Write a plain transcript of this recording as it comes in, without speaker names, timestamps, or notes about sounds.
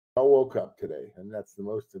I woke up today, and that's the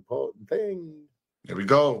most important thing. There we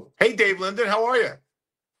go. Hey, Dave Linden, how are you?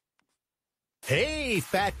 Hey,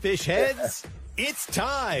 Fatfish heads. It's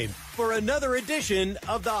time for another edition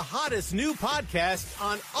of the hottest new podcast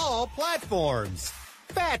on all platforms,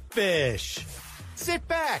 Fatfish. Sit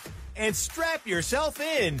back and strap yourself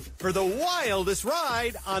in for the wildest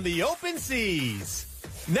ride on the open seas.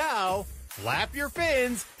 Now, flap your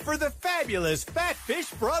fins for the fabulous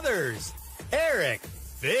Fatfish brothers, Eric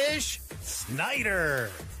Fish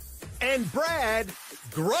Snyder and Brad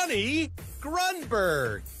Grunny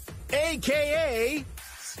Grunberg, a.k.a.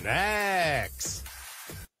 Snacks.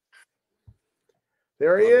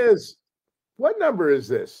 There he is. What number is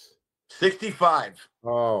this? 65.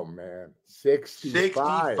 Oh, man. 65.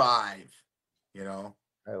 65. You know,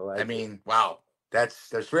 I mean, wow. There's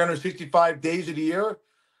 365 days of the year.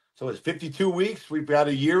 So it's 52 weeks. We've got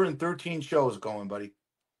a year and 13 shows going, buddy.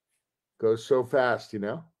 Goes so fast, you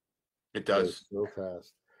know? It does. So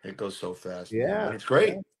fast. It goes so fast. Yeah. But it's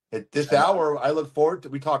great. Yeah. At this hour, I look forward to,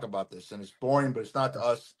 we talk about this, and it's boring, but it's not to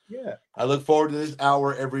us. Yeah. I look forward to this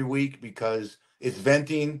hour every week because it's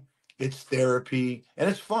venting, it's therapy, and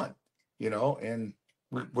it's fun, you know, and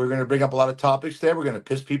we're going to bring up a lot of topics there. We're going to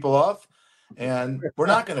piss people off, and we're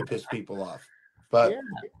not going to piss people off. But yeah.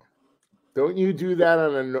 Don't you do that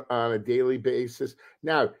on a daily basis?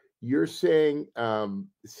 Now, you're saying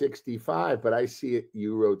 65, but I see it.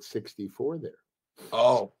 You wrote 64 there.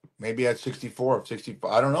 Oh, maybe at 64,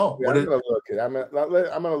 65. I don't know. Yeah, I'm going to look it. I'm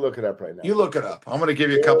going to look it up right now. You look it up. I'm going to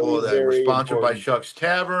give you a couple of that. We're sponsored by Shucks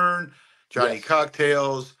Tavern, Johnny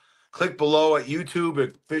Cocktails. Click below at YouTube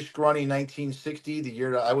at Fish Grunny 1960, the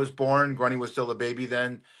year that I was born. Grunny was still a baby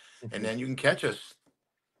then. And then you can catch us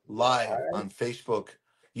live on Facebook,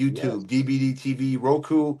 YouTube, DBD TV,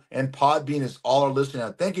 Roku, and Podbean is all our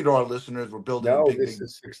listeners. Thank you to our listeners. We're building a big, this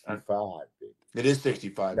is 65. Baby. It is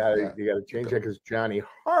 65. You got to change that because Johnny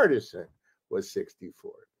Hardison was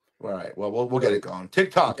 64. All right. Well, we'll get it going.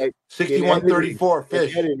 TikTok, 6134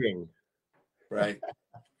 Fish. Editing. Right.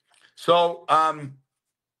 So,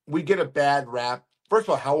 we get a bad rap. First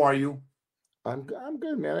of all, how are you? I'm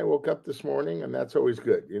good, man. I woke up this morning, and that's always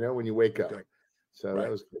good, you know, when you wake up. Good. So that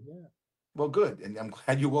was good, yeah. Well, good. And I'm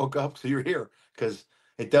glad you woke up, so you're here, because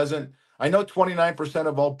it doesn't. I know 29%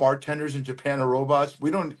 of all bartenders in Japan are robots.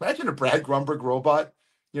 We don't imagine a Brad Grunberg robot,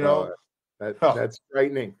 you know. That's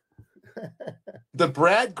frightening. The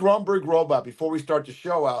Brad Grunberg robot, before we start the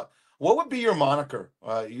show out, what would be your moniker?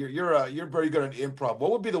 You're very good at improv.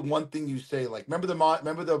 What would be the one thing you say? Like, remember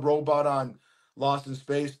the robot on Lost in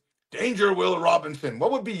Space? Danger, Will Robinson.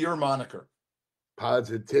 What would be your moniker?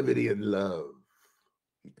 Positivity and love.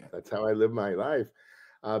 That's how I live my life.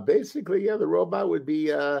 Basically, the robot would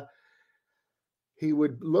be, he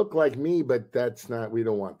would look like me, but that's not, we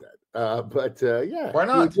don't want that. Why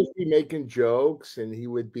not? He would just be making jokes, and he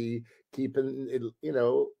would be keeping it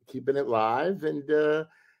live and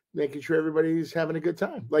making sure everybody's having a good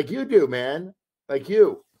time. Like you do, man. Like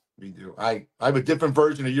you. We do. I have a different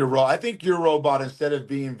version of your robot. I think your robot, instead of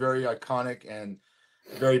being very iconic and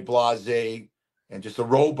very blasé and just a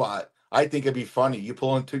robot, I think it'd be funny. You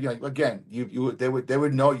pull into, again, they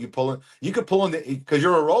would know you pull in. You could pull in because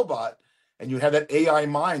you're a robot and you have that AI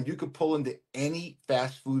mind. You could pull into any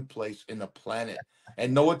fast food place in the planet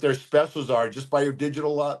and know what their specials are just by your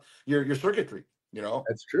digital your circuitry. You know,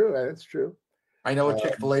 that's true. That's true. I know at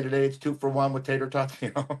Chick-fil-A today it's 2 for $1 with tater tots.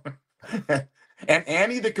 You know. And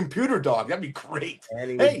Annie, the computer dog. That'd be great.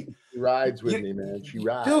 Annie, she rides with me, man. She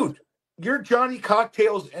rides. Dude, you're Johnny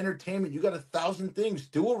Cocktails Entertainment. You got 1,000 things.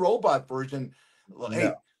 Do a robot version. No.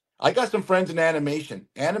 Hey, I got some friends in animation.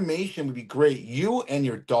 Animation would be great. You and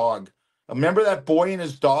your dog. Remember that boy and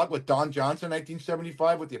his dog with Don Johnson,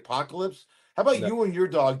 1975, with the apocalypse? How about you and your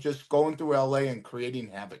dog just going through LA and creating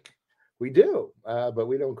havoc? We do, but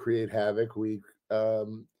we don't create havoc. When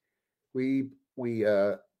they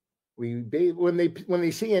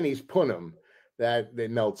see Annie's punim, that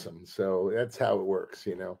melts them. So that's how it works,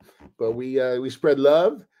 you know. But we spread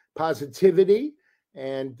love, positivity,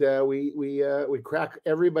 and we crack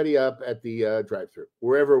everybody up at the drive-through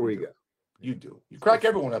wherever we go. You do. You crack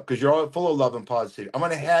everyone up because you're all full of love and positivity. I'm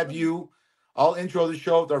going to have you. I'll intro the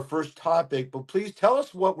show with our first topic, but please tell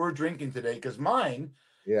us what we're drinking today, because mine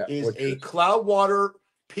is a Cloudwater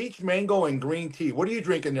peach, mango, and green tea. What are you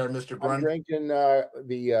drinking there, Mr. Grun? I'm drinking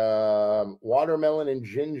the watermelon and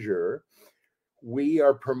ginger. We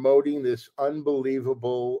are promoting this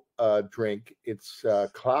unbelievable drink. It's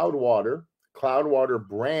Cloudwater,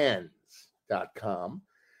 cloudwaterbrands.com.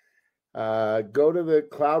 Go to the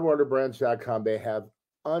cloudwaterbrands.com. They have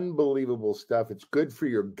unbelievable stuff. It's good for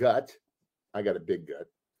your gut. I got a big gut.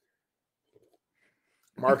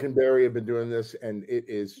 Mark and Barry have been doing this, and it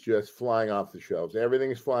is just flying off the shelves.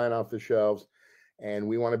 Everything's flying off the shelves, and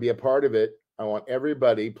we want to be a part of it. I want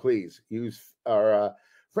everybody, please use our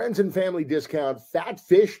friends and family discount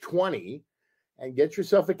FATFISH20 and get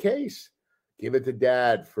yourself a case. Give it to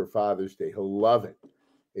Dad for Father's Day. He'll love it.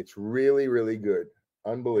 It's really, really good.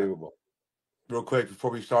 Unbelievable. Real quick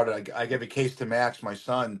before we started, I gave a case to Max. My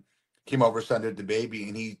son came over Sunday, the baby,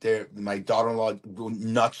 and my daughter-in-law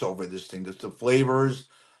nuts over this thing. Just the flavors,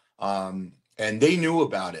 and they knew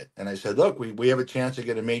about it. And I said, look, we have a chance to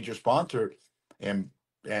get a major sponsor, and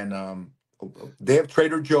they have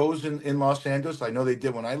Trader Joe's in Los Angeles. I know they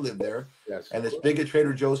did when I lived there. Yes. And it's big at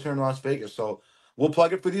Trader Joe's here in Las Vegas. So we'll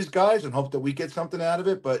plug it for these guys and hope that we get something out of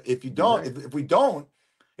it. But if you don't, Right. if we don't,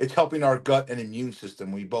 it's helping our gut and immune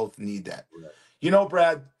system. We both need that. Right. You know,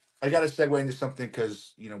 Brad, I got to segue into something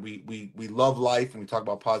because, you know, we love life and we talk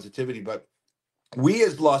about positivity, but we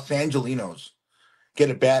as Los Angelinos get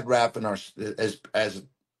a bad rap in our as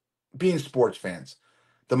being sports fans.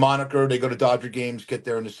 The moniker, they go to Dodger games, get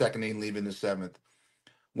there in the second inning, leave in the seventh.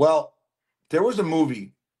 Well, there was a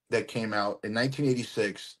movie that came out in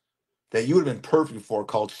 1986 that you would have been perfect for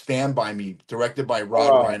called Stand By Me, directed by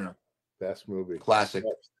Rod Reiner. Best movie. Classic.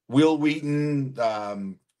 Yes. Will Wheaton,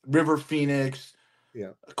 River Phoenix,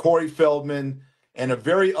 Yeah. Corey Feldman, and a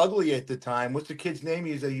very ugly at the time. What's the kid's name?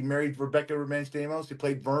 He married Rebecca Romaine-Stamos. He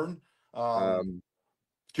played Vern.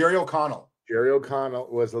 Jerry O'Connell. Jerry O'Connell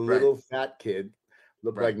was a Right. little fat kid,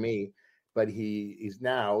 looked Right. like me, but he's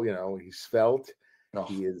now, you know, he's svelte. Oh,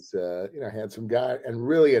 He is, you know, handsome guy and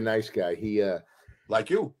really a nice guy. like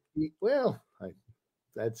you.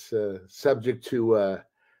 That's subject to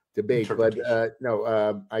debate, but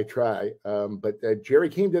no, I try. But Jerry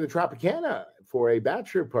came to the Tropicana for a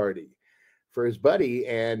bachelor party for his buddy,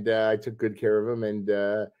 and I took good care of him.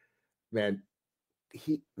 And man,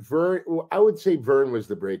 Vern, I would say Vern was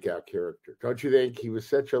the breakout character. Don't you think? He was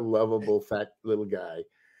such a lovable, fat little guy.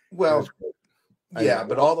 Well, yeah, know.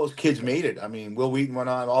 but all those kids made it. I mean, Will Wheaton went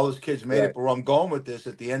on. All those kids made it. But where I'm going with this,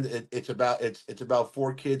 at the end, it's about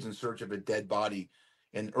four kids in search of a dead body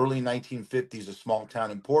in early 1950s, a small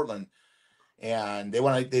town in Portland, and they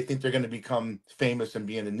think they're going to become famous and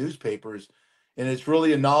be in the newspapers. And it's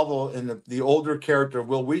really a novel. And the older character of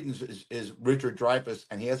Will Wheaton is Richard Dreyfuss,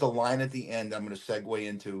 and he has a line at the end. I'm going to segue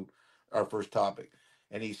into our first topic,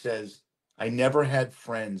 and he says, "I never had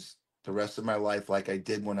friends the rest of my life like I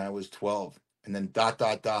did when I was 12." And then ...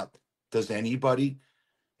 Does anybody?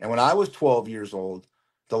 And when I was 12 years old,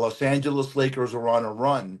 the Los Angeles Lakers were on a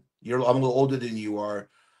run. I'm a little older than you are,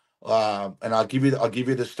 and I'll give you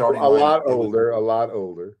the starting. A lot older.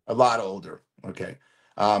 Okay.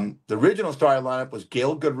 The original starting lineup was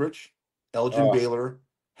Gail Goodrich, Elgin Baylor,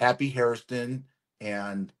 Happy Hairston,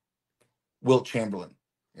 and Wilt Chamberlain.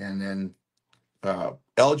 And then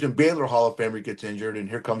Elgin Baylor, Hall of Famer, gets injured, and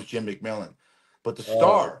here comes Jim McMillan. But the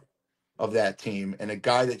star of that team, and a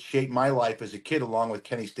guy that shaped my life as a kid along with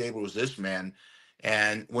Kenny Stabler, was this man.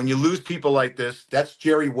 And when you lose people like this, that's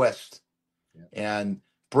Jerry West. Yeah. And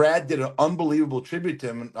Brad did an unbelievable tribute to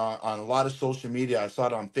him on a lot of social media. I saw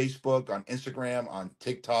it on Facebook, on Instagram, on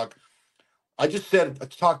TikTok. I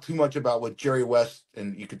talked too much about what Jerry West,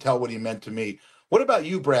 and you could tell what he meant to me. What about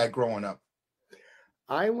you, Brad, growing up?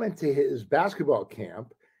 I went to his basketball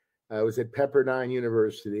camp. I was at Pepperdine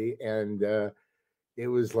University, and it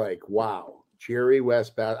was like, wow, Jerry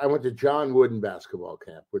West. I went to John Wooden basketball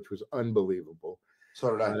camp, which was unbelievable.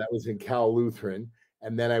 So did I. That was in Cal Lutheran.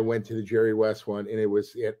 And then I went to the Jerry West one, and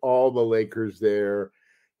it had all the Lakers there.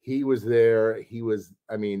 He was there. He was,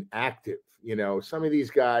 active. You know, some of these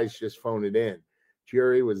guys just phone it in.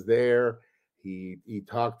 Jerry was there. He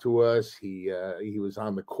talked to us. He was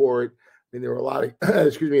on the court. I mean, there were a lot of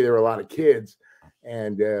there were a lot of kids,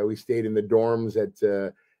 and we stayed in the dorms at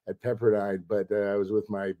Pepperdine. But I was with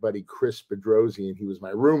my buddy Chris Bedrosian, and he was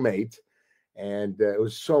my roommate, and it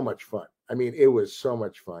was so much fun. I mean, it was so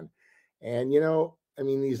much fun, and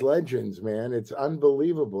these legends, man, it's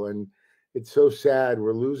unbelievable, and it's so sad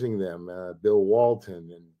we're losing them. Bill Walton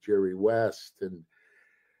and Jerry West, and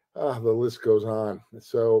the list goes on.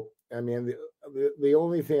 So, the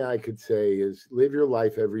only thing I could say is live your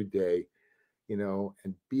life every day,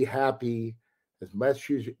 and be happy as much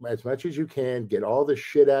as you can. Get all the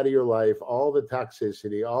shit out of your life, all the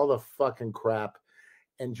toxicity, all the fucking crap,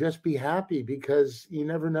 and just be happy, because you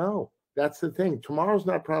never know. That's the thing. Tomorrow's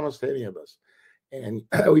not promised to any of us. And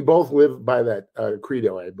we both live by that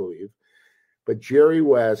credo, I believe. But Jerry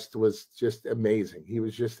West was just amazing. He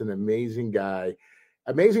was just an amazing guy,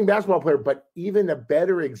 amazing basketball player, but even a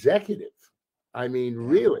better executive. I mean,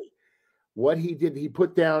 really, what he did, he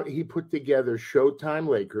put together Showtime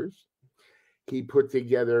Lakers. He put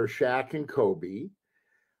together Shaq and Kobe.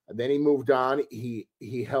 And then he moved on. He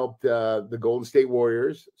helped the Golden State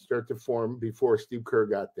Warriors start to form before Steve Kerr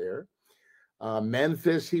got there.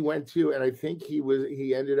 Memphis he went to, and I think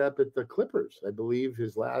he ended up at the Clippers. I believe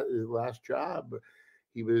his last job,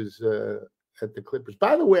 he was at the Clippers.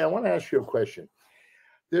 By the way, I want to ask you a question.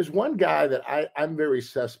 There's one guy that I'm very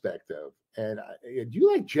suspect of, and do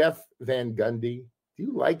you like Jeff Van Gundy? Do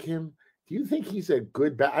you like him? Do you think he's a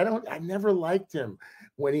good I never liked him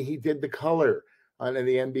when he did the color on the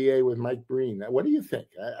NBA with Mike Breen. What do you think?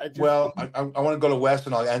 I want to go to West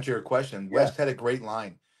and I'll answer your question. Yeah. West had a great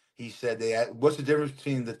line. He said, what's the difference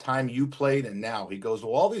between the time you played and now? He goes,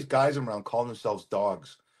 well, all these guys around call themselves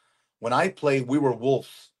dogs. When I played, we were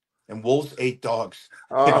wolves, and wolves ate dogs.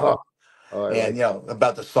 About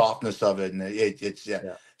the softness of it. And it's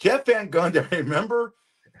Jeff Van Gundy, I remember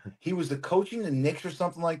he was the coaching the Knicks or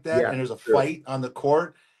something like that, and there was a fight on the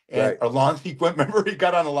court. And Alonzo, remember he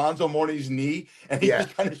got on Alonzo Mourning's knee and he was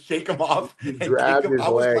trying to shake him off. He grabbed his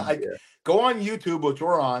leg. Go on YouTube, which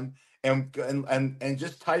we're on, and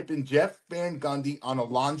just type in Jeff Van Gundy on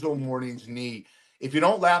Alonzo Mourning's knee. If you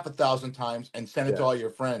don't laugh 1,000 times and send it to all your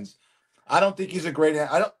friends, I don't think he's a great.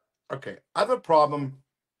 I have a problem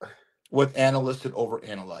with analysts that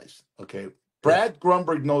overanalyze. Okay, Brad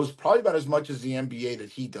Grunberg knows probably about as much as the NBA that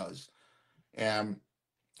he does, and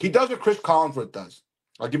he does what Chris Collinsworth does.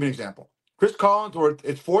 I'll give you an example. Chris Collinsworth,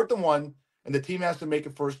 it's 4th and 1, and the team has to make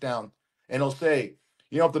it first down. And he'll say,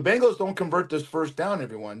 if the Bengals don't convert this first down,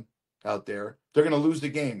 everyone out there, they're going to lose the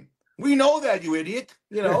game. We know that, you idiot.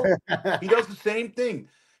 He does the same thing.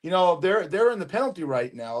 They're in the penalty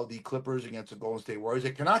right now, the Clippers against the Golden State Warriors.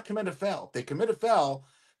 They cannot commit a foul. If they commit a foul,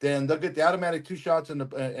 then they'll get the automatic 2 shots, and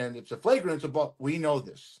it's a flagrant. It's a ball. We know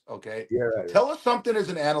this, okay? Yeah, right. Tell us something as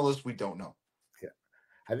an analyst we don't know.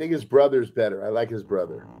 I think his brother's better. I like his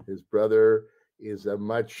brother. His brother is a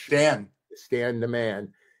much Stan the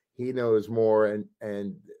man. He knows more,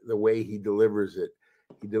 and the way he delivers it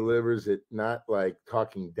not like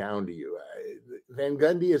talking down to you. Van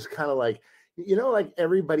Gundy is kind of like, like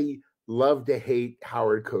everybody loved to hate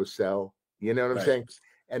Howard Cosell. You know what I'm saying?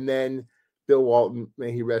 And then Bill Walton,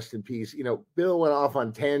 may he rest in peace. Bill went off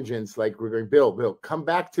on tangents like we're going, Bill, come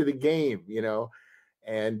back to the game.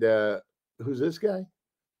 And who's this guy?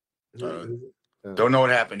 Don't know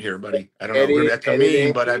what happened here, buddy. I don't know. That's a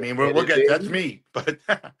meme, but I mean, we'll get that's me. But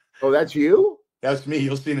oh, that's you? That's me.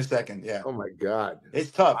 You'll see in a second. Yeah. Oh my God,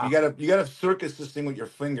 it's tough. Wow. You gotta circus this thing with your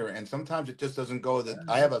finger, and sometimes it just doesn't go. That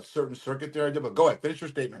I have a certain circuit there I do, but go ahead, finish your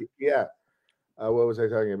statement. Yeah. What was I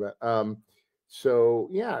talking about?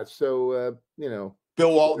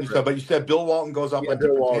 Bill Walton. But you said Bill Walton goes off on Bill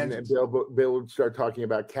different Walton, tangents. and Bill would start talking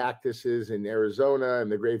about cactuses in Arizona and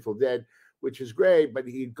the Grateful Dead, which is great, but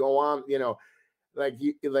he'd go on, like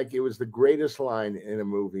it was the greatest line in a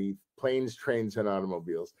movie, Planes, Trains, and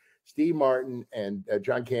Automobiles. Steve Martin and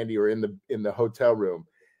John Candy are in the hotel room,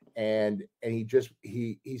 and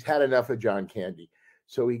he's had enough of John Candy.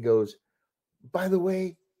 So he goes, by the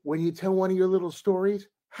way, when you tell one of your little stories,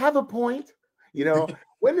 have a point,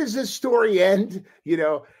 when does this story end?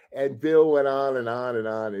 And Bill went on and on and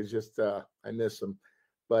on. It's just, I miss him.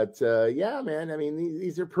 But man, I mean,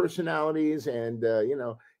 these are personalities, and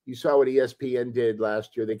you saw what ESPN did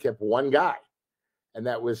last year. They kept one guy, and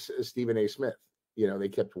that was Stephen A. Smith. They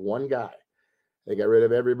kept one guy. They got rid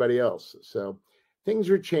of everybody else. So things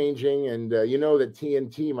are changing, and that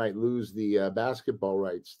TNT might lose the basketball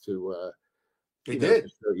rights to. They did.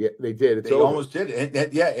 They did. They almost did.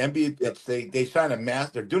 NBA. They signed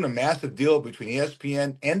they're doing a massive deal between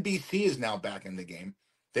ESPN. NBC is now back in the game.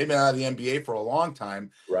 They've been out of the NBA for a long time.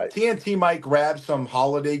 Right. TNT might grab some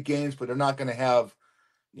holiday games, but they're not going to have,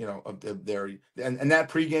 their and that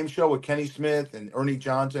pregame show with Kenny Smith and Ernie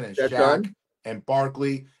Johnson and Shaq and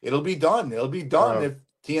Barkley. It'll be done. If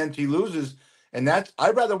TNT loses. And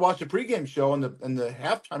I'd rather watch the pregame show and the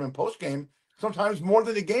halftime and postgame sometimes more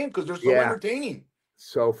than the game because they're so entertaining.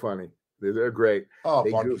 So funny. They're great. Oh,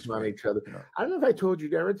 they goof on each other. I don't know if I told you.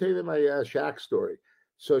 Did I ever tell you my Shaq story?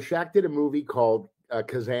 So Shaq did a movie called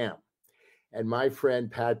Kazam, and my friend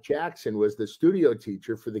Pat Jackson was the studio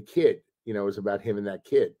teacher for the kid. It was about him and that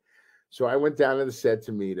kid. So I went down to the set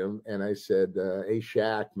to meet him, and I said, hey,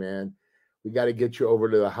 Shaq, man, we got to get you over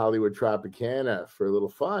to the Hollywood Tropicana for a little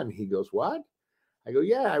fun. He goes, what? I go,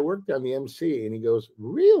 yeah, I worked on the MC. And he goes,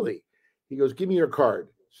 really? He goes, give me your card.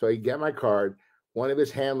 So I get my card. One of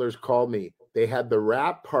his handlers called me. They had the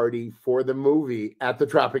wrap party for the movie at the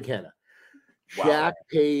Tropicana. Wow. Shaq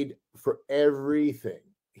paid for everything.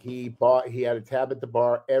 He had a tab at the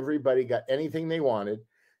bar. Everybody got anything they wanted.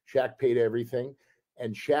 Shaq paid everything.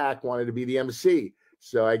 And Shaq wanted to be the MC.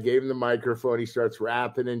 So I gave him the microphone. He starts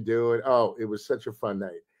rapping and doing. Oh, it was such a fun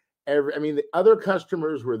night. The other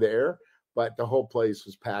customers were there, but the whole place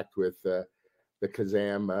was packed with the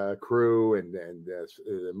Kazam crew and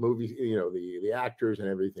the movie, the actors and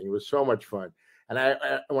everything. It was so much fun. And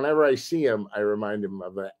I whenever I see him, I remind him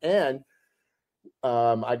of that. And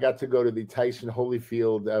I got to go to the Tyson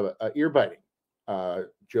Holyfield ear biting.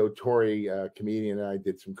 Joe Torre, comedian, and I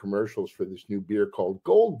did some commercials for this new beer called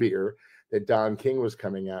Gold Beer that Don King was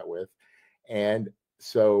coming out with. And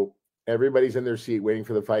so everybody's in their seat waiting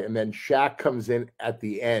for the fight. And then Shaq comes in at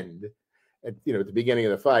the end, at the beginning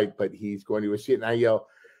of the fight, but he's going to a seat. And I yell,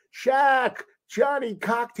 Shaq, Johnny,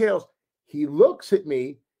 cocktails. He looks at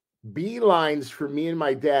me, beelines for me and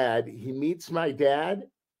my dad. He meets my dad,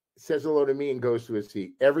 says hello to me, and goes to his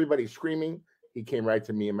seat. Everybody's screaming. He came right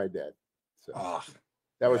to me and my dad. So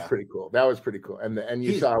that was pretty cool. That was pretty cool. And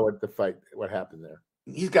you saw what happened there.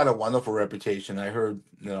 He's got a wonderful reputation. I heard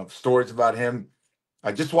stories about him.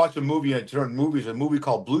 I just watched a movie a movie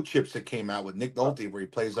called Blue Chips that came out with Nick Nolte, where he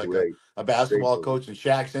plays like a basketball coach, and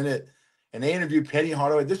Shaq's in it. And they interviewed Penny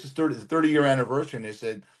Hardaway. This is the 30-year anniversary, and they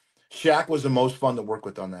said Shaq was the most fun to work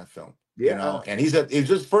with on that film. Yeah. And it was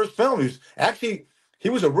his first film. He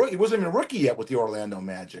was a rookie. He wasn't even a rookie yet with the Orlando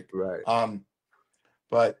Magic. Right.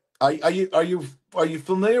 But are you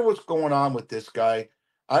familiar with what's going on with this guy?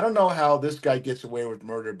 I don't know how this guy gets away with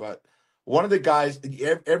murder, but one of the guys,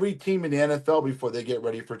 every team in the NFL before they get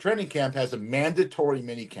ready for training camp has a mandatory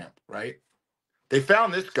mini camp, right? They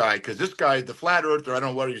found this guy because this guy, the flat earther, I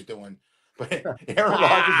don't know what he's doing, but Aaron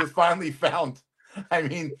Rodgers is finally found. I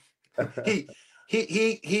mean,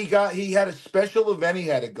 he had a special event he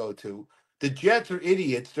had to go to. The Jets are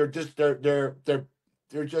idiots. They're just they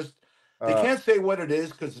can't say what it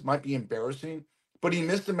is because it might be embarrassing. But he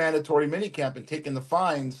missed the mandatory minicamp and taking the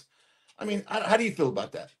fines. I mean, how do you feel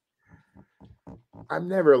about that? I've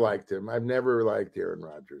never liked him. I've never liked Aaron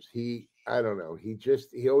Rodgers. I don't know. He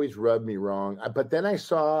always rubbed me wrong. But then I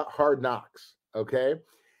saw Hard Knocks, okay?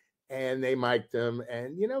 And they mic'd him.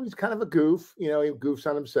 And, he's kind of a goof. He goofs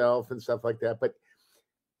on himself and stuff like that. But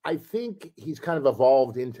I think he's kind of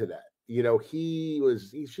evolved into that.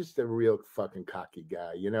 He's just a real fucking cocky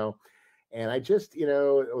guy, And I just,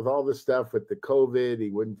 with all this stuff with the COVID,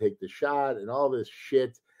 he wouldn't take the shot and all this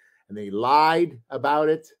shit. And they lied about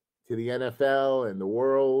it to the NFL and the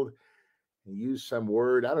world. He used some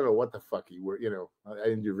word. I don't know what the fuck he were. I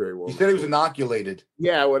didn't do very well. He said he was inoculated.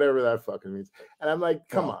 Yeah, whatever that fucking means. And I'm like,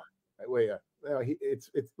 come on. Wait, it's.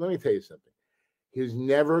 Let me tell you something. He's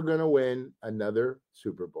never going to win another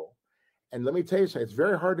Super Bowl. And let me tell you something. It's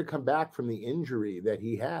very hard to come back from the injury that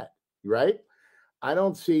he had, right? I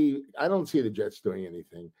don't see the Jets doing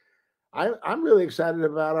anything. I'm really excited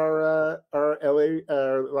about our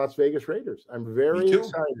Las Vegas Raiders. I'm very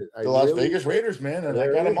excited. The Las Vegas Raiders, man, and I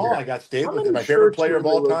got them all. I got Stabler, my favorite player of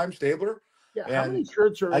all time, Stabler. Yeah, how many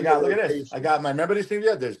shirts are? I got. Look at this. I got my. Remember these things?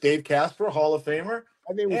 Yeah, there's Dave Casper, Hall of Famer.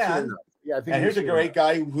 I think and here's a great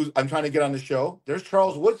guy who's I'm trying to get on the show. There's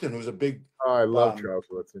Charles Woodson, who's a big. Oh, I love Charles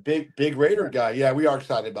Woodson. Big Raider guy. Yeah, we are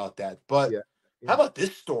excited about that. But how about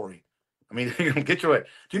this story? I mean, get your way.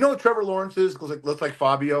 Do you know what Trevor Lawrence is? Looks like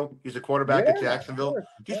Fabio. He's a quarterback at Jacksonville.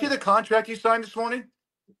 Do you see the contract he signed this morning?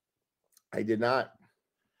 I did not.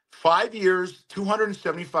 5 years,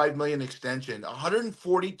 $275 million extension,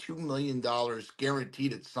 $142 million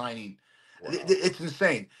guaranteed at signing. Wow. It's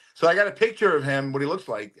insane. So I got a picture of him, what he looks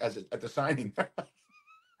like at the signing.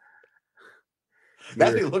 That's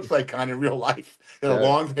what he looks like kind of in real life. The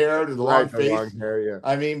long hair, the long face. Long hair, yeah.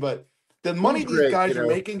 I mean, but the money these guys are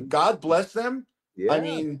making, God bless them. Yeah. I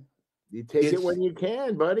mean, you take it when you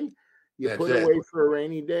can, buddy. You put it away for a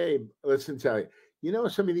rainy day. Listen, tell you,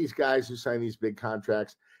 some of these guys who sign these big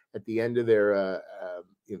contracts at the end of their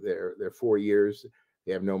 4 years,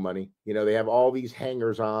 they have no money. They have all these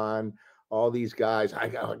hangers on, all these guys. I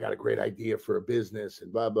got a great idea for a business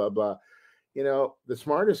and blah blah blah. The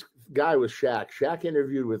smartest guy was Shaq. Shaq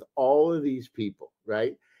interviewed with all of these people,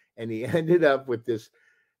 right? And he ended up with this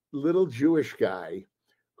little Jewish guy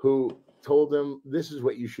who told him, this is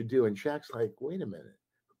what you should do. And Shaq's like, wait a minute,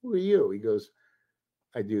 who are you? He goes,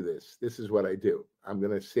 I do this. This is what I do. I'm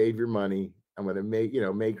going to save your money. I'm going to make,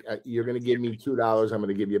 you're going to give me $2. I'm going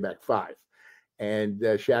to give you back $5. And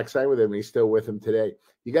Shaq signed with him, and he's still with him today.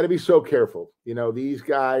 You got to be so careful. These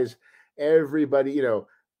guys, everybody,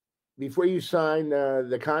 before you sign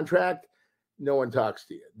the contract, no one talks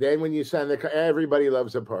to you. Then when you sign everybody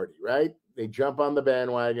loves a party, right? They jump on the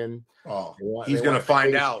bandwagon. Oh, he's going to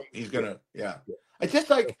find out. He's going to, yeah. It's just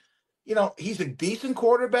like, he's a decent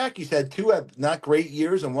quarterback. He's had 2 not great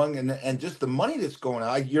years and one, and just the money that's going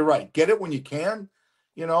on. You're right. Get it when you can,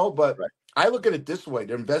 but I look at it this way: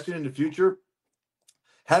 they're investing in the future.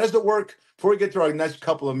 How does it work? Before we get to our next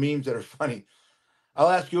couple of memes that are funny, I'll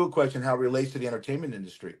ask you a question: how it relates to the entertainment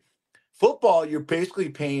industry. Football, you're basically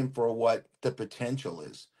paying for what the potential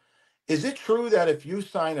is. Is it true that if you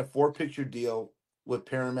sign a 4-picture deal with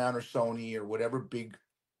Paramount or Sony or whatever big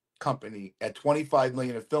company at 25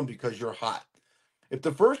 million a film because you're hot, if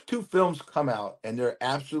the first 2 films come out and they're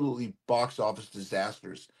absolutely box office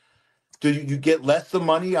disasters, do you get less of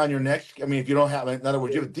money on your next? I mean, if you don't have, in other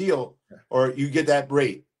words, you have a deal or you get that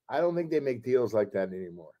rate. I don't think they make deals like that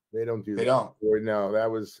anymore. They don't do They that. don't. Or no,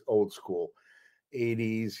 that was old school.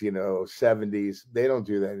 80s, 70s. They don't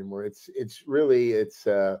do that anymore. It's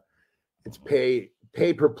pay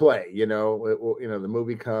per play. The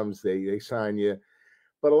movie comes, they sign you.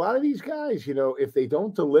 But a lot of these guys, if they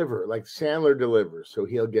don't deliver, like Sandler delivers, so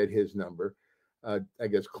he'll get his number. I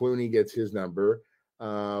guess Clooney gets his number.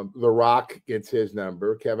 The Rock gets his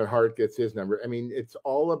number. Kevin Hart gets his number. I mean, it's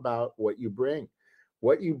all about what you bring.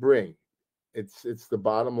 What you bring, it's the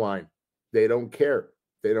bottom line. They don't care.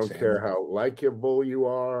 They don't care how likable you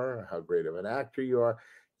are, how great of an actor you are.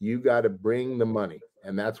 You got to bring the money,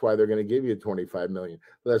 and that's why they're going to give you $25 million.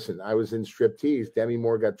 Listen, I was in Striptease. Demi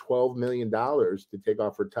Moore got $12 million to take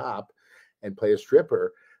off her top and play a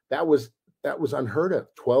stripper. That was unheard of.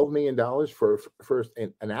 $12 million for first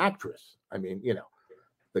an actress. I mean,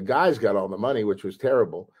 the guys got all the money, which was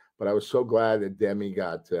terrible. But I was so glad that Demi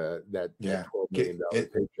got that $12 million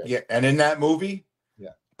paycheck. Yeah, and in that movie, yeah,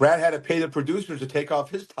 Brad had to pay the producers to take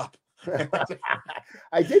off his top.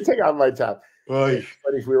 I did take off my top. But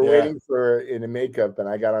we were waiting in the makeup, and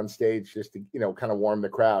I got on stage just to kind of warm the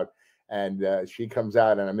crowd. And she comes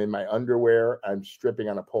out, and I'm in my underwear. I'm stripping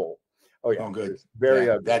on a pole. Oh yeah, good.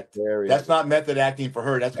 Very ugly. That's ugly. Not method acting for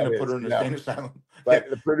her. That's going to put her in the same asylum.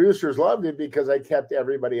 But the producers loved it because I kept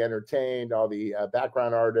everybody entertained, all the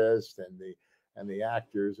background artists and the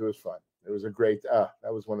actors. It was fun. It was a great.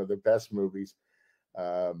 That was one of the best movies.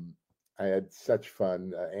 I had such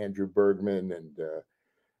fun. Andrew Bergman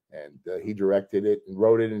and he directed it and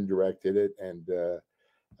wrote it and directed it, and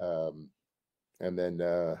then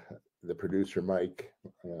the producer Mike.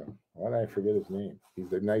 Why did I forget his name? He's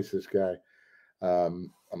the nicest guy.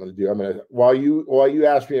 While you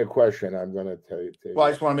ask me a question, I'm gonna tell you. Well,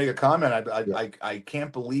 I just want to make a comment. I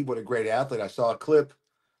can't believe what a great athlete. I saw a clip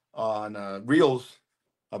on Reels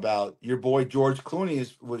about your boy George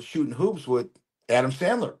Clooney was shooting hoops with Adam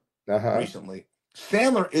Sandler recently.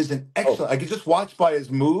 Sandler is an excellent. I could just watch by his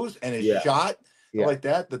moves and his shot like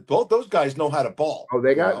that. Both those guys know how to ball. Oh,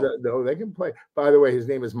 they they can play. By the way, his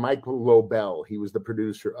name is Michael Lobel. He was the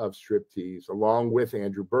producer of Striptease, along with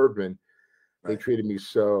Andrew Bergman. They treated me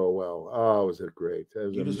so well. Oh, was it great?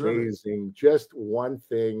 It was amazing. Just one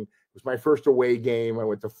thing. It was my first away game. I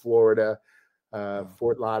went to Florida,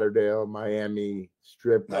 Fort Lauderdale, Miami,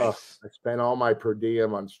 strip. Nice. I spent all my per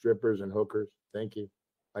diem on strippers and hookers. Thank you.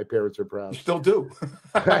 My parents are proud. You still do.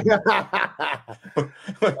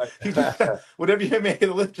 Whatever you make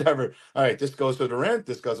the lift driver. All right, this goes to the rent.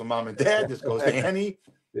 This goes to mom and dad. This goes to Annie.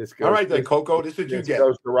 All right, then, Coco. This is what you get. This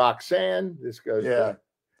goes to Roxanne. This goes to...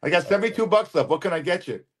 I got $72 left. What can I get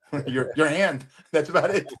you? your hand. That's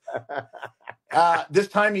about it. This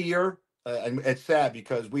time of year, it's sad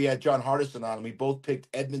because we had John Hardison on, and we both picked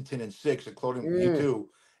Edmonton in 6, including you too.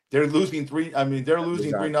 They're losing 3. I mean, they're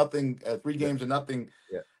losing 3-0, 3 games to nothing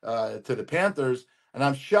to the Panthers, and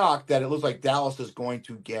I'm shocked that it looks like Dallas is going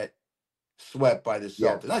to get swept by the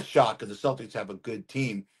Celtics. Not shocked because the Celtics have a good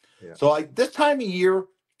team. Yeah. So this time of year,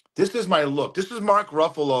 this is my look. This is Mark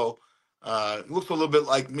Ruffalo. Looks a little bit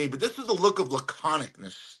like me, but this is a look of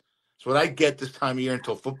laconicness. It's what I get this time of year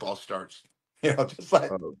until football starts. Just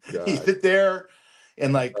like you sit there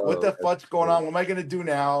and like, what the fuck's going on? What am I going to do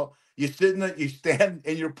now? You stand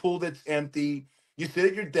in your pool that's empty. You sit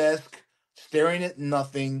at your desk staring at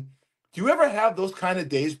nothing. Do you ever have those kind of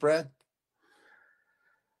days, Brad?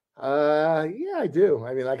 Yeah, I do.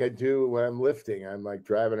 I mean, like I do when I'm lifting. I'm like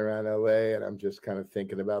driving around LA and I'm just kind of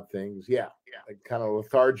thinking about things. Yeah. Like kind of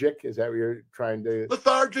lethargic. Is that what you're trying to?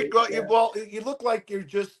 Lethargic. Well, you look like you're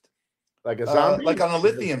just like a zombie, like on a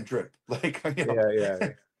lithium drip. Like, yeah.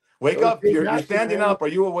 Wake up. You're standing up. Are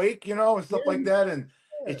you awake? And stuff like that. And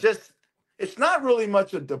it's not really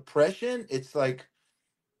much of depression. It's like,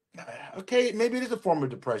 okay, maybe it is a form of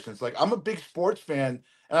depression. It's like, I'm a big sports fan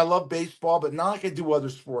and I love baseball, but not like I do other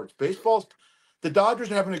sports. The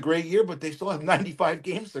Dodgers are having a great year, but they still have 95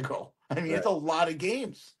 games to go. I mean, it's a lot of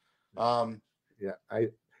games. I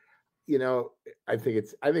think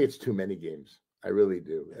it's too many games. I really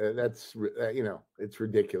do. That's it's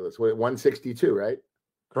ridiculous. 162, right?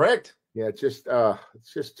 Correct. Yeah, it's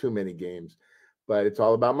just too many games, but it's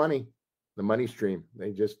all about money. the money stream.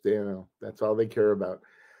 They just, that's all they care about.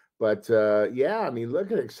 But yeah, I mean,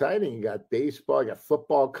 look at exciting. You got baseball, you got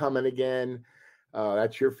football coming again.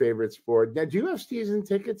 That's your favorite sport. Now, do you have season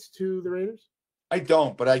tickets to the Raiders? I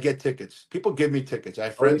don't, but I get tickets. People give me tickets. I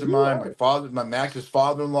have friends of mine, my Max's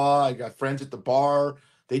father-in-law. I got friends at the bar.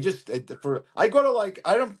 They just I go to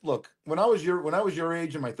I don't look when I was your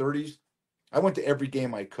age in my 30s. I went to every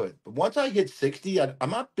game I could. But once I hit 60, I'm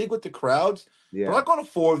not big with the crowds. Yeah. But I'll go to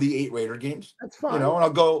 4 of the 8 Raider games. That's fine. And I'll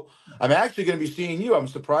go. I'm actually going to be seeing you. I'm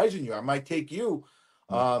surprising you. I might take you.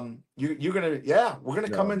 You're gonna, we're gonna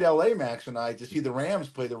come into LA, Max and I, to see the Rams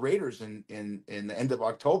play the Raiders in the end of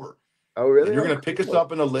October. Oh, really? And you're gonna pick us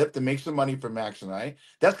up in a lift and make some money for Max and I.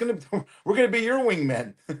 We're gonna be your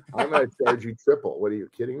wingmen. I'm gonna charge you triple. What are you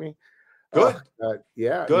kidding me? Good.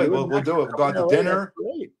 Yeah. Good. We'll do it. We'll go out to dinner.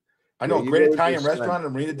 Great. I know a great Italian restaurant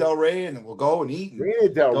in Marina Del Rey, and we'll go and eat. Marina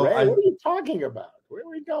Del Rey? What are you talking about? Where are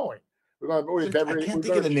we going? I can't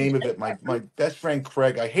think of the name of it. My best friend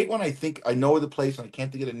Craig. I hate when I think I know the place and I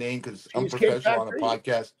can't think of the name because I'm professional on a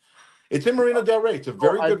podcast. It's in Marina Del Rey. It's a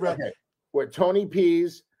very good restaurant. What, Tony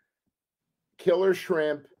P's, Killer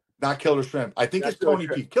Shrimp? Not Killer Shrimp. I think it's Tony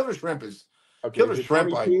P's. Killer Shrimp is Killer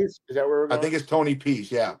Shrimp. Is that where we're going? I think it's Tony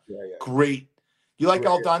P's. Yeah. Great. You like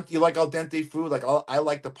al dente? You like al dente food? I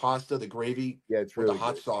like the pasta, the gravy, it's with really the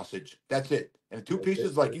hot sausage. That's it. And 2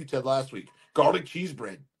 pieces, like you said last week, garlic cheese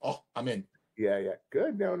bread. Oh, I'm in. Yeah.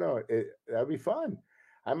 Good. No, that'd be fun.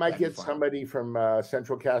 I might get somebody from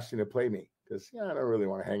Central Casting to play me because I don't really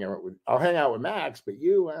want to hang out with. I'll hang out with Max, but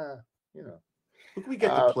you, Who can we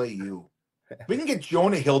get to play you? We can get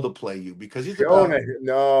Jonah Hill to play you because he's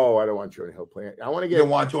No, I don't want Jonah Hill playing. I want to get. You don't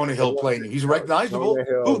want Jonah Hill playing you. He's recognizable.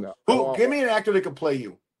 Who? Give me an actor that could play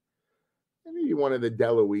you. Maybe one of the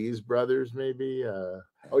DeLuise brothers, maybe.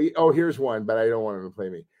 Here's one, but I don't want him to play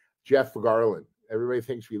me. Jeff Garland. Everybody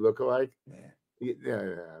thinks we look alike. Yeah, I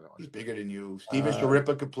don't He's bigger than you. Steven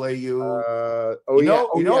Sharippa could play you. Yeah.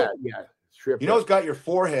 You know, he's got your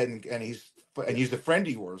forehead, and he's a friend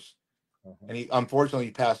of yours. And he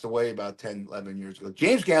unfortunately passed away about 10, 11 years ago.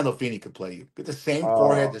 James Gandolfini could play you. Get the same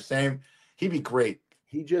forehead, the same. He'd be great.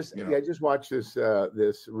 I just watched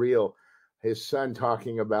this reel. His son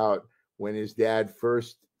talking about when his dad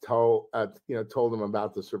first told him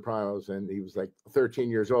about The Sopranos, and he was like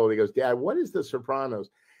 13 years old. He goes, "Dad, what is The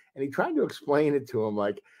Sopranos?" And he tried to explain it to him,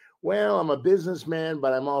 like, "Well, I'm a businessman,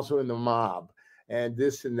 but I'm also in the mob, and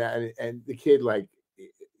this and that." And the kid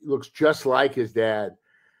looks just like his dad.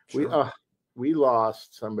 Sure. We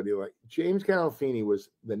lost somebody like James Gandolfini was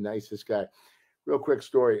the nicest guy. Real quick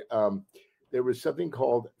story. There was something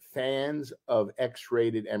called Fans of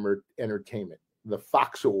X-Rated Entertainment, the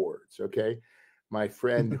Fox Awards. Okay. My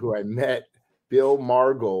friend who I met, Bill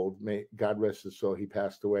Margold, may God rest his soul, he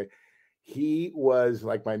passed away. He was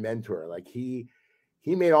like my mentor. Like he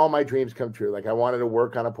made all my dreams come true. Like I wanted to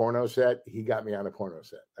work on a porno set. He got me on a porno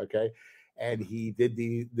set. Okay. And he did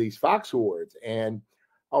these Fox Awards, and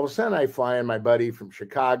all of a sudden, I fly in my buddy from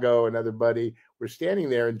Chicago, another buddy. We're standing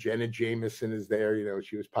there, and Jenna Jameson is there.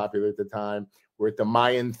 She was popular at the time. We're at the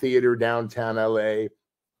Mayan Theater downtown LA. And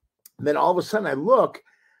then all of a sudden, I look.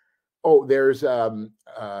 Oh, there's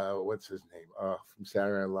what's his name? From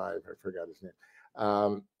Saturday Night Live. I forgot his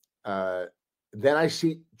name. Then I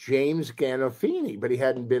see James Gandolfini, but he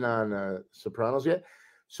hadn't been on Sopranos yet.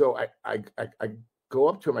 So I go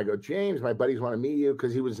up to him. I go, "James, my buddies want to meet you,"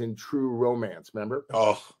 because he was in True Romance. Remember?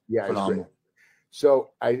 Oh, yeah, phenomenal.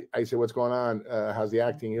 So I said, "What's going on? How's the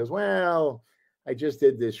acting?" He goes, "Well, I just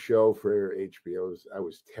did this show for HBO. I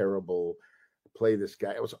was terrible. Play this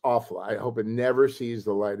guy. It was awful. I hope it never sees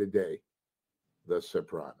the light of day." The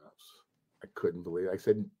Sopranos. I couldn't believe it. I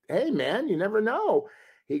said, "Hey, man, you never know."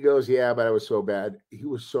 He goes, "Yeah, but I was so bad." He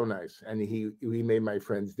was so nice, and he made my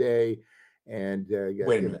friend's day. And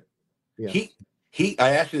wait a minute, I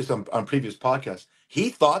asked you this on previous podcasts. He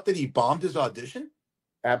thought that he bombed his audition?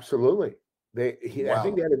 Absolutely. I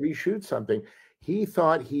think they had to reshoot something. He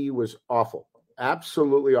thought he was awful.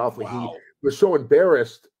 Absolutely awful. Wow. He was so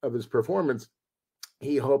embarrassed of his performance.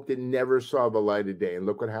 He hoped it never saw the light of day. And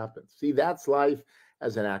look what happened. See, that's life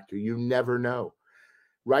as an actor. You never know.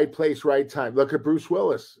 Right place, right time. Look at Bruce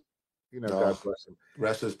Willis. God bless him.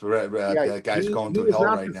 That guy's going through hell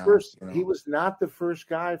right now. He was not the first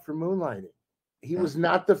guy for Moonlighting. He was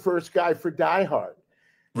not the first guy for Die Hard.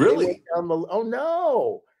 Really? Oh,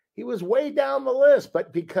 no. He was way down the list.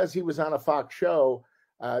 But because he was on a Fox show,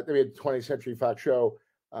 20th Century Fox show,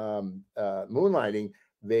 Moonlighting,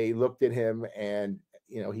 they looked at him and,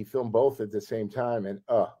 he filmed both at the same time. And,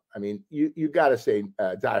 you got to say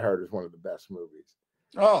Die Hard is one of the best movies.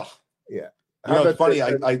 Oh. Yeah. You know, it's funny.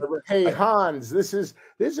 Hey Hans, this is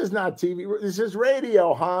not TV. This is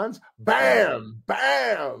radio, Hans. Bam,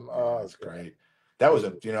 bam. Oh, that's great. That was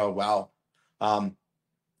wow.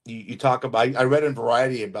 You talk about. I read in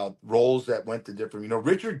Variety about roles that went to different.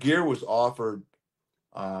 Richard Gere was offered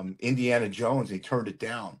Indiana Jones. He turned it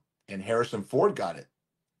down, and Harrison Ford got it.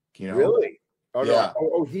 Really? Oh, yeah. No.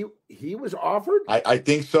 Oh, he was offered? I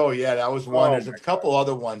think so. Yeah, that was one. There's a couple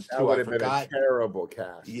other ones too. I forgot. Been a terrible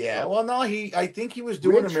cast. Yeah. Well, no, I think he was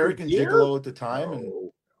doing American Gigolo at the time,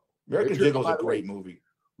 and American Gigolo is a great movie.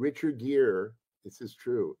 Richard Gere, this is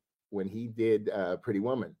true. When he did Pretty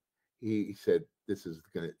Woman, he said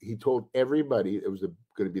he told everybody it was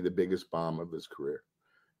going to be the biggest bomb of his career.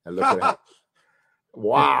 And look at it.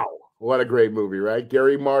 Wow. What a great movie, right?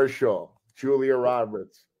 Gary Marshall, Julia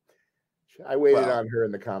Roberts. I waited on her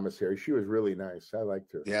in the commissary. She was really nice. I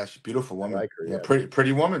liked her. Yeah, she's a beautiful woman. I like her. Yeah,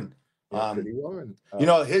 pretty woman. Yeah, pretty woman.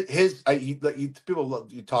 People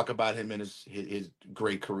you talk about him in his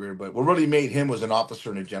great career, but what really made him was An Officer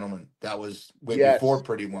and a Gentleman. That was way before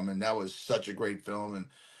Pretty Woman. That was such a great film, and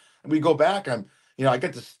we go back. I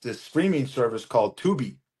got this streaming service called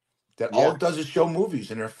Tubi that all it does is show movies,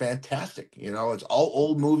 and they're fantastic. It's all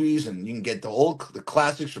old movies, and you can get the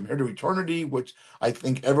classics from Here to Eternity, which I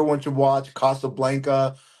think everyone should watch.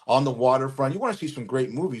 Casablanca, On the Waterfront. You want to see some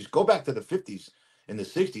great movies? Go back to the 50s and the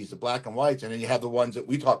 60s, the black and whites, and then you have the ones that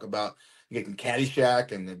we talk about. You get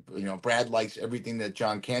Caddyshack, and Brad likes everything that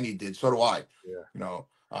John Candy did. So do I. Yeah.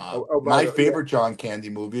 My favorite John Candy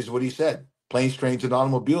movie is what he said: Planes, Trains, and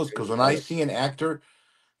Automobiles. Because when I see an actor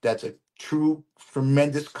that's a true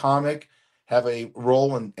tremendous comic have a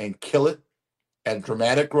role and kill it, and a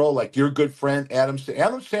dramatic role, like your good friend Adam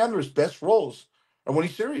Sandler's best roles are when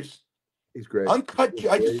he's serious. He's great. I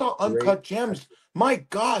just saw Uncut Gems. My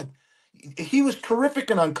God, he was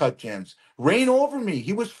terrific in Uncut Gems. Reign Over Me,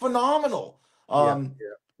 he was phenomenal.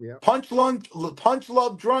 Punch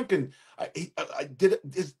Love Drunk, and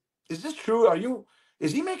is this true?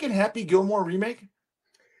 Is he making Happy Gilmore remake?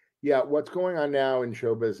 Yeah, what's going on now in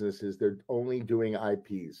show business is they're only doing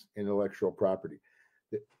IPs, intellectual property.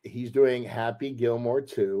 He's doing Happy Gilmore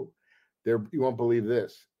 2. You won't believe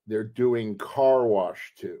this. They're doing Car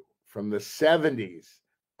Wash 2 from the 70s.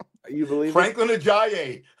 You believe Franklin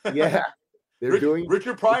Ajayi? Yeah. They're doing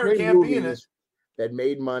Richard Pryor can't be in it. That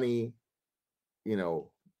made money,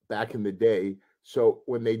 back in the day. So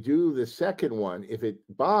when they do the second one, if it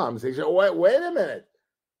bombs, they say, "Oh, wait a minute.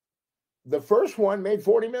 The first one made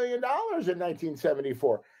 $40 million in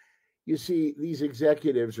 1974. You see, these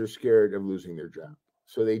executives are scared of losing their job.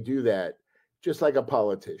 So they do that just like a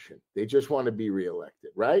politician. They just want to be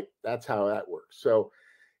reelected, right? That's how that works. So,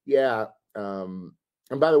 yeah. And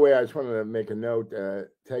by the way, I just wanted to make a note,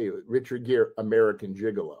 tell you, Richard Gere, American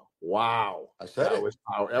Gigolo. Wow. I said that was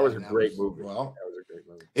a great movie. Well, that was a great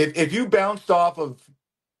movie. If you bounced off of,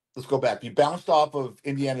 let's go back. You bounced off of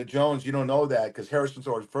Indiana Jones. You don't know that because Harrison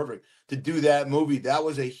Ford was perfect to do that movie. That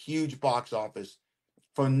was a huge box office,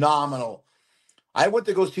 phenomenal. I went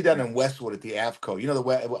to go see that in Westwood at the AFCO.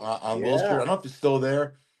 On Wilshire. I don't know if it's still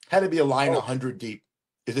there. Had to be a line 100 deep.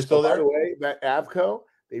 Is it still there? By the way, that AFCO,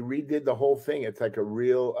 they redid the whole thing. It's like a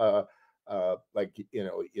real,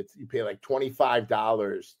 you pay like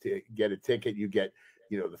 $25 to get a ticket. You get,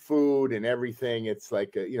 the food and everything. It's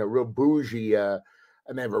like a, real bougie.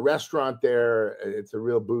 And they have a restaurant there. It's a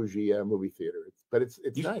real bougie movie theater.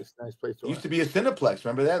 It's nice place to watch. Used to be a Cineplex.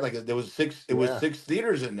 Remember that? Like there was six. It was 6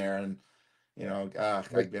 theaters in there, and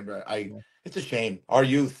it's a shame. Our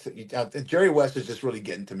youth. Jerry West is just really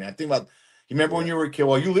getting to me. I think about. You remember when you were a kid?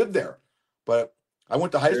 Well, you lived there, but I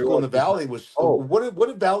went to high school in the Valley. What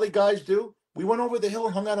did Valley guys do? We went over the hill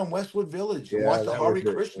and hung out in Westwood Village and watched the Hare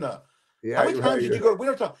Krishna. Yeah, how many times did you go? We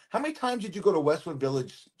don't talk. How many times did you go to Westwood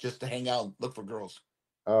Village just to hang out and look for girls?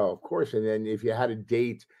 Oh, of course. And then if you had a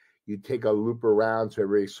date, you'd take a loop around so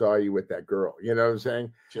everybody saw you with that girl. You know what I'm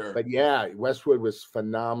saying? Sure. But yeah, Westwood was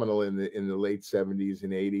phenomenal in the late 70s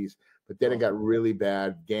and 80s. But then it got really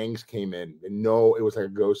bad. Gangs came in. And it was like a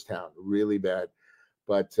ghost town, really bad.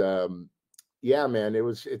 But yeah, man,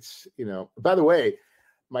 it's by the way,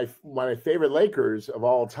 my favorite Lakers of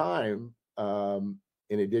all time,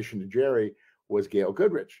 in addition to Jerry, was Gail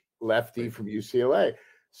Goodrich, lefty from UCLA.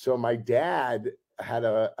 So my dad had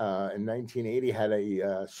in 1980 had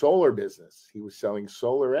a solar business. He was selling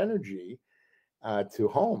solar energy to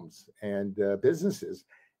homes and businesses.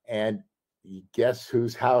 And guess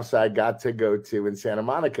whose house I got to go to in Santa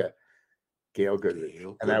Monica? Gail Goodrich.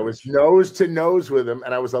 And I was nose to nose with him,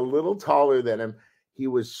 and I was a little taller than him. He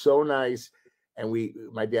was so nice. And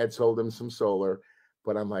my dad sold him some solar,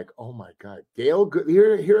 but I'm like, oh my God, Gail.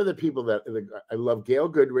 Here are the people that I love: Gail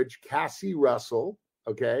Goodrich, Cassie Russell.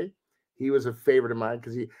 Okay, he was a favorite of mine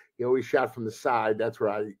because he always shot from the side. That's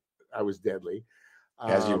where I was deadly.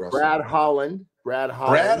 Cassie Russell. Brad Holland. Brad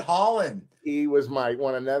Holland. He was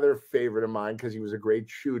another favorite of mine because he was a great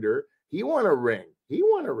shooter. He won a ring. It's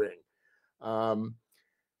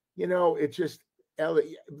just LA.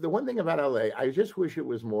 The one thing about LA, I just wish it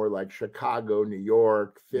was more like Chicago, New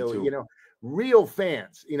York, Philly. Real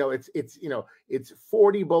fans. It's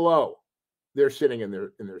 40 below. They're sitting in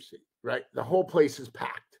their seat, right? The whole place is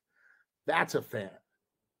packed. That's a fan.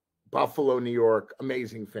 Buffalo, New York,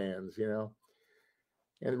 amazing fans.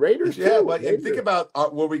 And Raiders. Yeah, too. but Raiders. Think about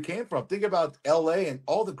where we came from. Think about LA and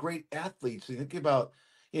all the great athletes. You think about,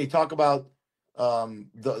 you talk about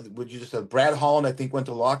what you just said. Brad Holland, I think, went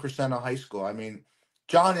to La Crescenta High School. I mean,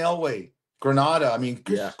 John Elway, Granada. I mean,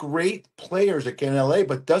 just great players that came in LA,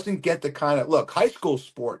 but doesn't get the kind of look. High school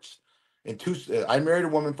sports. I married a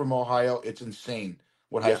woman from Ohio. It's insane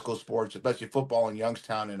what high school sports, especially football in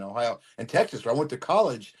Youngstown in Ohio and Texas, where I went to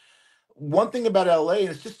college. One thing about LA, and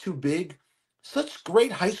it's just too big. Such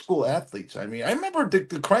great high school athletes. I mean, I remember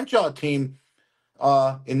the Crenshaw team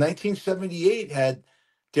in 1978 had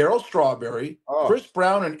Darryl Strawberry, Chris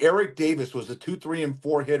Brown, and Eric Davis was the 2, 3, and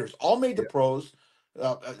 4 hitters. All made the pros.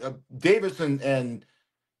 Davis and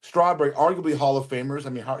Strawberry, arguably Hall of Famers. I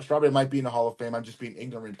mean, Strawberry might be in the Hall of Fame. I'm just being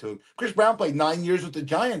ignorant to it. Chris Brown played 9 years with the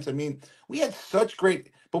Giants. I mean, we had such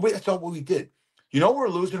great, but that's not what we did. You know what we're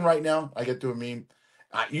losing right now? I get to a meme.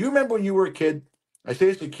 You remember when you were a kid? I say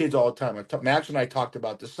this to kids all the time. Max and I talked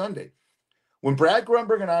about this Sunday. When Brad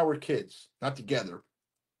Grunberg and I were kids, not together,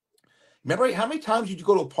 remember how many times did you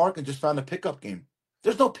go to a park and just found a pickup game?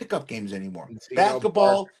 There's no pickup games anymore.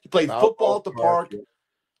 Basketball, you played football at the park.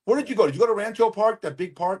 Where did you go? Did you go to Rancho Park, that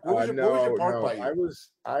big park? Where was your park by you?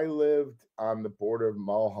 I lived on the border of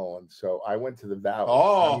Mulholland, so I went to the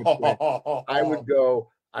valley. I would go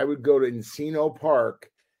to Encino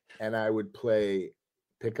Park and I would play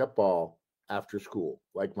pickup ball after school.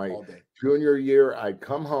 Like my junior year, I'd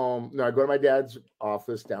come home. No, I'd go to my dad's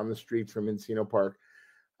office down the street from Encino Park.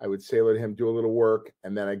 I would sail to him, do a little work,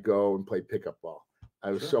 and then I'd go and play pickup ball. It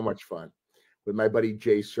was so much fun with my buddy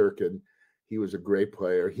Jay Sirkin. He was a great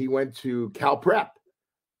player. He went to Cal Prep.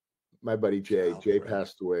 My buddy Jay. Jay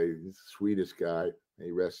passed away. He's the sweetest guy. May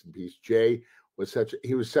he rest in peace. Jay was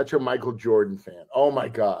such a Michael Jordan fan. Oh my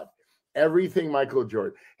God. Everything Michael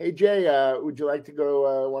Jordan. Hey Jay, would you like to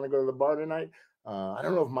go? Want to go to the bar tonight? I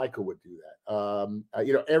don't know if Michael would do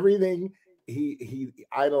that. Everything. He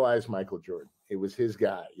idolized Michael Jordan. It was his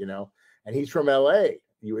guy. And he's from LA.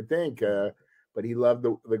 You would think, but he loved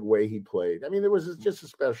the way he played. I mean, there was just a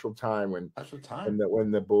special time when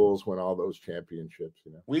the Bulls won all those championships.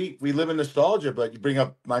 We live in nostalgia, but you bring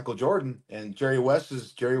up Michael Jordan and Jerry West.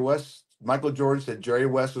 Michael Jordan said Jerry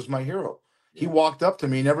West was my hero. He walked up to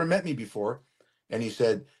me, never met me before, and he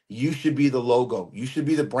said, "You should be the logo. You should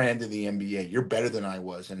be the brand of the NBA. You're better than I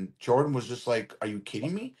was." And Jordan was just like, "Are you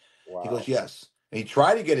kidding me?" Wow. He goes, "Yes." And he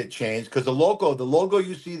tried to get it changed because the logo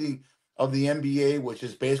you see of the NBA, which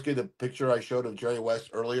is basically the picture I showed of Jerry West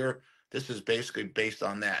earlier. This is basically based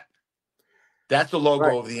on that. That's the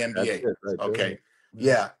logo of the NBA. Okay.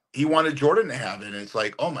 Yeah. He wanted Jordan to have it. And it's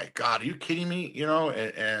like, oh my God, are you kidding me?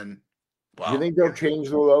 And wow. Do you think they'll change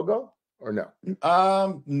the logo or no?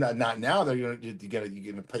 Not now. You're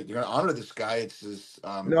gonna honor this guy. It's just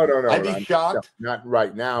no. I'd be shocked. Not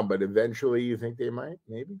right now, but eventually you think they might,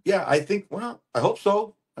 maybe? Yeah, I think I hope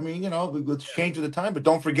so. I mean, let's change with the time, but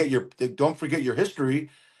don't forget your history.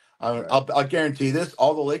 Right. I'll guarantee this: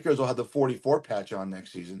 all the Lakers will have the 44 patch on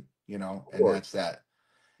next season. And that's that.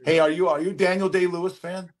 Hey, are you Daniel Day-Lewis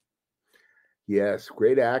fan? Yes,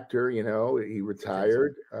 great actor. He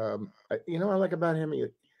retired. I like about him.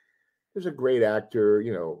 He's a great actor.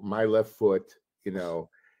 My Left Foot.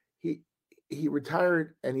 He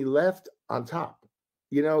retired and he left on top.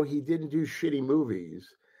 He didn't do shitty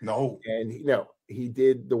movies. No, and he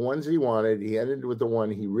did the ones he wanted. He ended with the one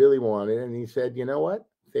he really wanted, and he said, "You know what?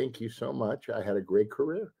 Thank you so much. I had a great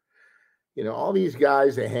career." All these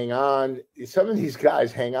guys, they hang on. Some of these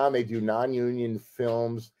guys hang on. They do non-union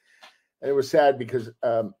films. And it was sad because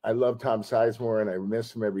I love Tom Sizemore and I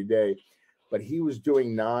miss him every day. But he was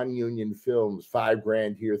doing non-union films,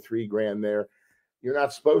 $5,000 here, $3,000 there. You're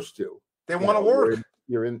not supposed to. They want to work.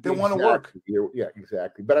 They want to work. Yeah,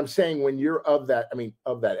 exactly. But I'm saying when you're of that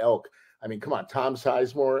ilk, come on, Tom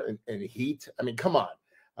Sizemore and Heat. Come on.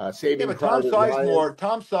 Saving Tom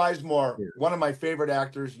Sizemore, one of my favorite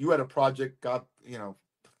actors. You had a project,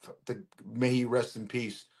 may he rest in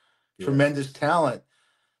peace. Yeah. Tremendous talent.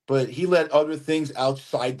 but he let other things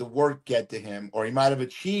outside the work get to him, or he might have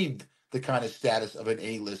achieved the kind of status of an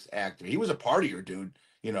A-list actor. He was a partier, dude.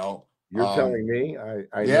 You know. You're telling me?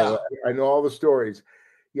 I Yeah. know all the stories.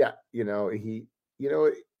 Yeah,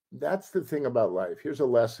 that's the thing about life. Here's a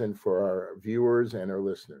lesson for our viewers and our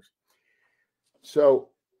listeners. So,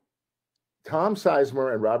 Tom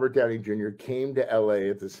Sizemore and Robert Downey Jr. came to LA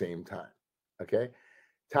at the same time. Okay.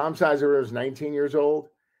 Tom Sizemore was 19 years old.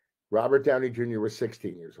 Robert Downey Jr. was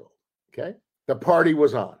 16 years old. Okay. The party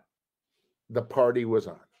was on. They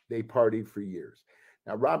partied for years.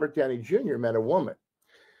 Now, Robert Downey Jr. met a woman,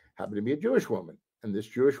 happened to be a Jewish woman. And this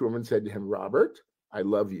Jewish woman said to him, Robert, I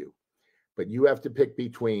love you, but you have to pick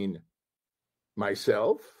between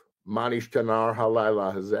myself, Manish Tanar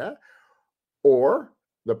Halayla Hazeh, or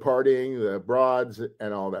the partying, the broads,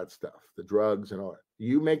 and all that stuff, the drugs and all that.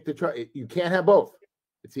 You make the choice. You can't have both.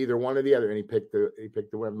 It's either one or the other. And he picked the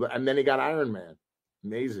one. And then he got Iron Man.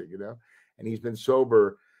 Amazing, And he's been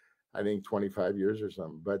sober, I think, 25 years or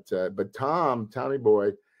something. But Tommy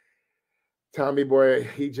Boy,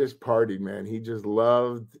 he just partied, man. He just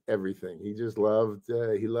loved everything. He just loved.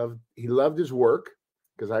 He loved his work,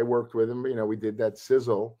 because I worked with him. We did that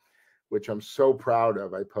Sizzle, which I'm so proud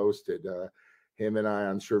of. I posted him and I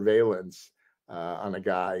on Surveillance on a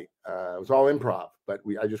guy. It was all improv, but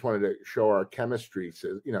I just wanted to show our chemistry,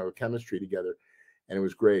 chemistry together, and it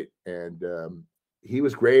was great. And he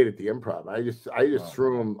was great at the improv. I just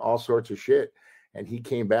threw him all sorts of shit, and he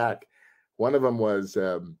came back. One of them was,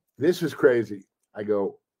 this was crazy. I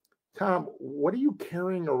go, Tom, what are you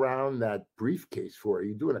carrying around that briefcase for? Are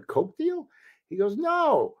you doing a coke deal? He goes,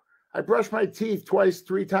 no. I brush my teeth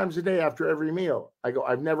 3 times a day after every meal. I go,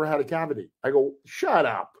 I've never had a cavity. I go, shut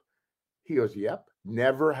up. He goes, yep,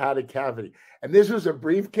 never had a cavity. And this was a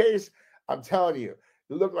briefcase. I'm telling you,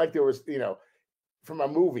 it looked like there was, from a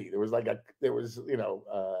movie. There was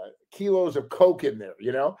kilos of coke in there,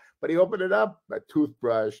 But he opened it up, a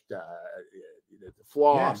toothbrush, the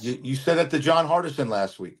floss. Yeah, you said that to John Hardison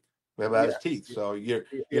last week about his teeth. So we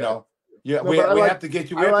have to get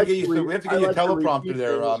you. We have to get you teleprompter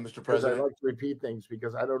there, Mr. President. I like to repeat things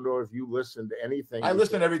because I don't know if you listen to anything. I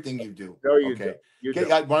listen to everything you do. No, you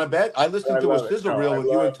don't. I want to bet. I listened to a sizzle reel with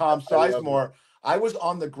you and Tom Sizemore. I was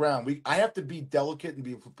on the ground. I have to be delicate and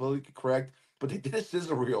be politically correct, but they did a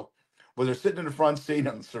sizzle reel where they're sitting in the front seat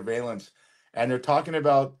on Surveillance, and they're talking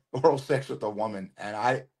about oral sex with a woman.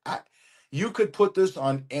 And you could put this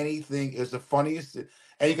on anything. It's the funniest.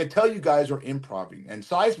 And you can tell you guys are improving. And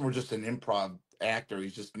Sizemore just an improv actor.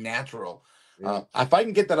 He's just natural. Yeah. If I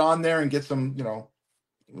can get that on there and get some,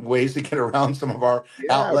 ways to get around some of our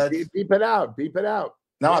outlets. Beep it out.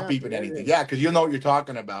 Not beeping anything. Yeah, because you know what you're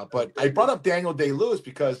talking about. But I brought up Daniel Day-Lewis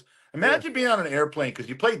because imagine being on an airplane, because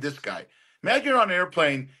you played this guy. Imagine you're on an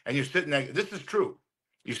airplane and you're sitting next. This is true.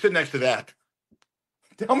 You sit next to that.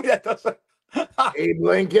 Tell me that doesn't. Abe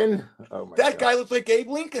Lincoln. Oh my that guy looks like Abe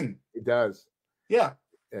Lincoln. He does. Yeah.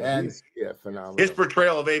 And phenomenal. His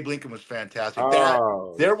portrayal of Abe Lincoln was fantastic.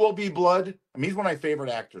 There Will Be Blood. I mean, he's one of my favorite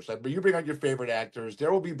actors. But you bring out your favorite actors.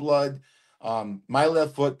 There Will Be Blood. My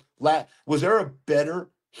Left Foot. Was there a better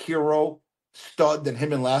hero stud than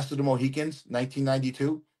him in Last of the Mohicans,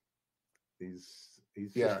 1992? He's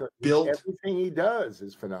built. Everything he does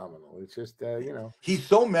is phenomenal. It's just He's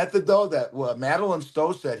so method though that Madeline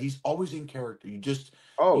Stowe said he's always in character. You just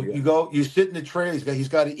you sit in the trailer. He's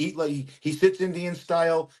got to eat like he sits Indian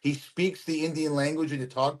style. He speaks the Indian language and you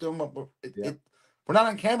talk to him. We're not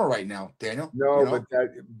on camera right now, Daniel. No,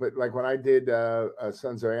 but like when I did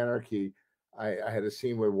Sons of Anarchy, I had a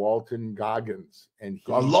scene with Walton Goggins, and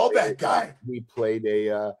I love that guy. He played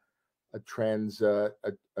a transvestite.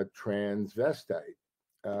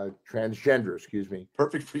 Transgender, excuse me.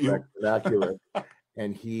 Perfect for you. Vernacular.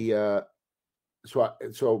 And he,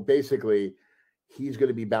 so basically, he's going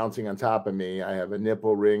to be bouncing on top of me. I have a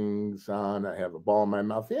nipple rings on. I have a ball in my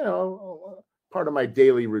mouth. Part of my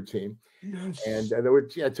daily routine. Yes. And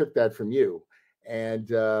I took that from you. And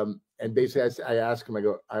basically, I asked him. I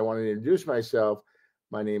go, I want to introduce myself.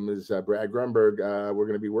 My name is Brad Grunberg. We're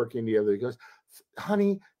going to be working together. He goes,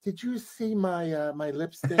 honey, did you see my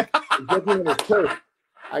lipstick?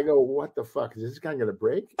 I go, what the fuck? Is this guy going to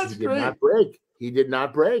break? That's He did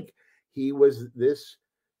not break. He was this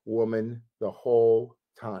woman the whole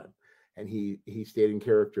time. And he stayed in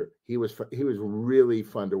character. He was really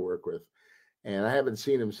fun to work with. And I haven't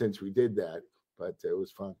seen him since we did that, but it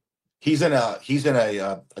was fun. He's in a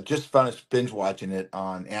I just finished binge watching it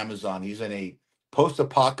on Amazon. He's in a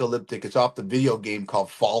post-apocalyptic, it's off the video game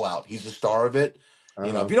called Fallout. He's the star of it. If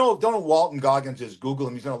you don't know Walton Goggins is, Google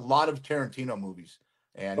him. He's in a lot of Tarantino movies.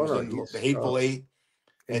 And he's in The Hateful Eight.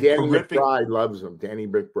 And Danny terrific. McBride loves him. Danny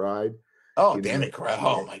McBride. Oh, He Danny loves- McBride.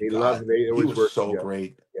 Oh my He God. loved. They He always was worked so together.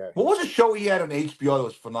 great. Yeah. What was the show he had on HBO that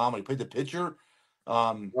was phenomenal? He played the pitcher.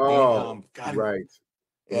 God, Right.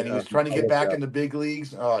 and he was trying to I'll get look back up. in the big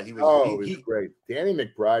leagues. Oh, he was. Oh, he, it was great. Danny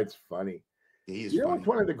McBride's funny. he is You know funny. what's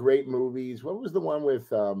one of the great movies? What was the one with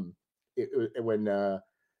when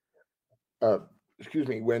excuse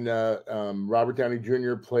me, when Robert Downey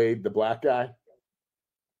Jr. played the black guy?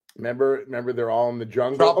 Remember they're all in the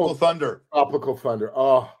jungle. Tropical Thunder. Tropical Thunder.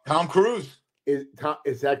 Oh, Tom Cruise.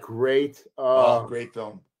 Is that great? Oh, great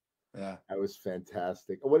film. Yeah. That was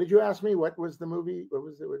fantastic. What did you ask me? What was the movie? What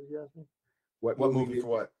was it? What did you ask me? What movie for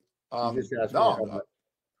what? You just asked me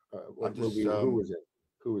what movie. Who was it?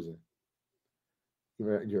 Who was it?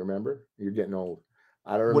 Do you remember? You're getting old.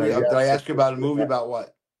 I don't remember. Did I ask you about a movie about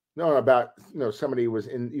what? No, somebody was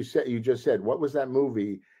in. You just said what was that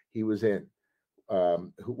movie he was in?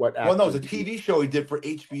 What? Well, no, it was a TV show he did for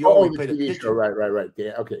HBO. Oh, he the played TV a pitcher. show. Right.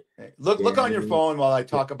 Dan, okay. Look on your phone while I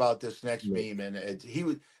talk about this next meme. And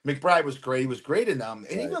McBride was great. He was great in them,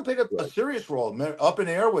 and he even played a serious role. Up in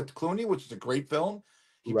Air with Clooney, which is a great film.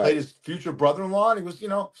 He played his future brother-in-law, and he was,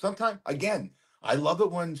 sometime again. I love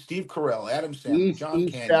it when Steve Carell, Adam Sandler, John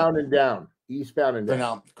Candy. Eastbound and Down. Eastbound and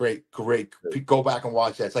Down. Great. Go back and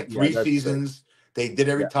watch that. It's like 3 seasons. Great. They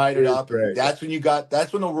did tied it up, and that's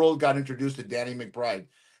when the world got introduced to Danny McBride.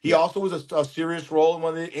 He also was a serious role in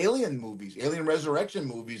one of the Alien movies, Alien Resurrection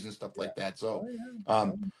movies, and stuff like that. So,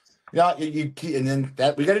 and then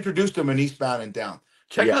we got introduced to him in Eastbound and Down.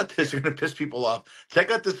 Check out this. You're gonna piss people off.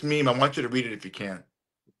 Check out this meme. I want you to read it if you can.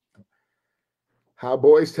 How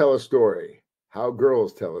boys tell a story. How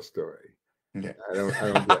girls tell a story. Okay. I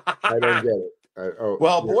don't get it.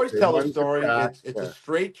 Boys tell a story. It's a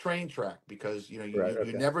straight train track because you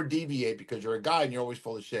never deviate because you're a guy and you're always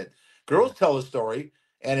full of shit. Girls tell a story,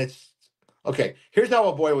 and it's okay. Here's how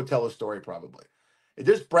a boy would tell a story probably. It's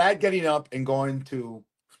just Brad getting up and going to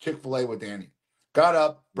Chick-fil-A with Annie. Got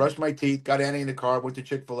up, brushed my teeth, got Annie in the car, went to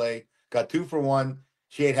Chick-fil-A, got 2 for $1.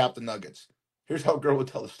 She ate half the nuggets. Here's how a girl would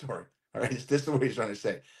tell the story. All right, this is what he's trying to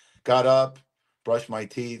say. Got up, brushed my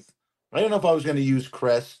teeth. I don't know if I was going to use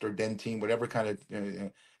Crest or Dentine, whatever kind of,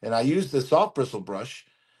 and I used the soft bristle brush,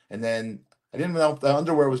 and then I didn't know if the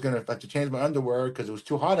underwear was going to have to change my underwear because it was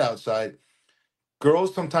too hot outside.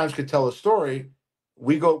 Girls sometimes could tell a story.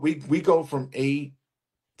 We go from A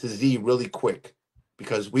to Z really quick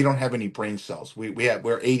because we don't have any brain cells. We're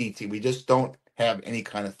ADT. We just don't have any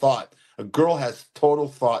kind of thought. A girl has total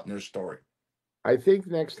thought in her story. I think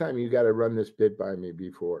next time you got to run this bit by me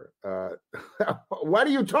before. What are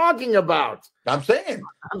you talking about? I'm saying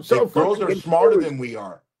girls are smarter than we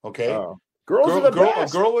are. Okay, girls are the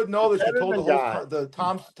best. A girl would know that she told the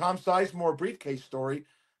Tom Sizemore briefcase story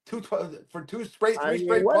for 3 straight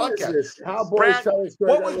podcasts. How boys tell a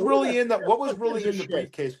story. What was really in the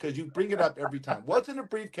briefcase? Because you bring it up every time. What's in the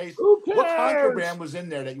briefcase? Who cares? What contraband was in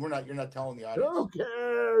there that you're not telling the audience? Who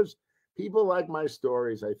cares? People like my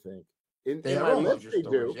stories, I think. In my lift, they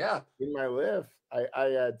do. Yeah. In my lift, I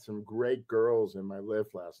had some great girls in my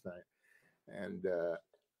lift last night, and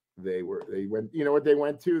they went. You know what they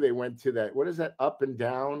went to? They went to that. What is that? Up and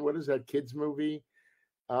Down. What is that kids movie?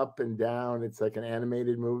 Up and Down. It's like an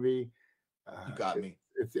animated movie. You got me.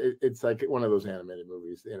 It's like one of those animated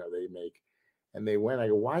movies they make, and they went. I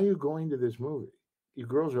go, why are you going to this movie? You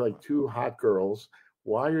girls are like 2 hot girls.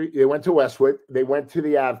 They went to Westwood. They went to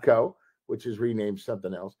the Avco, which is renamed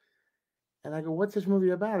something else. And I go, what's this movie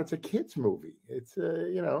about? It's a kid's movie. It's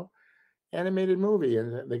a, animated movie.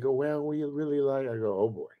 And they go, well, we really like, I go, oh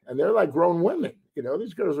boy. And they're like grown women.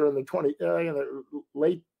 These girls are in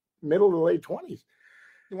the middle to late 20s.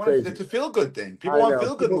 It's a feel-good thing. People want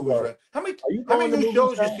feel-good movies. Right? How many new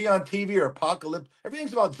shows you see on TV are apocalypse?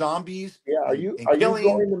 Everything's about zombies. Yeah. Are you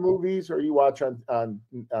going to movies or you watch on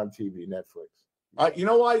TV, Netflix? You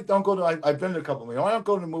know why I don't go to? I've been to a couple of movies. I don't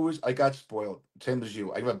go to movies. I got spoiled, same as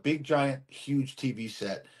you. I have a big, giant, huge TV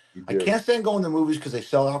set. I can't stand going to movies because they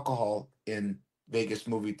sell alcohol in Vegas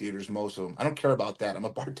movie theaters. Most of them. I don't care about that. I'm a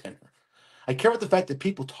bartender. I care about the fact that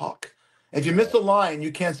people talk. If you miss a line,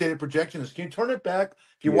 you can't say the projectionist. Can you turn it back?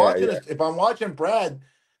 If you're watching this, if I'm watching Brad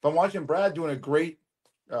doing a great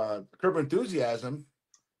Curb Enthusiasm,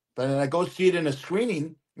 but then I go see it in a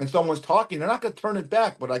screening. And someone's talking, they're not going to turn it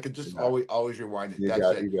back, but I could just always rewind it.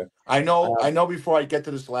 That's it. I know before I get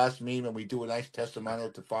to this last meme and we do a nice testimonial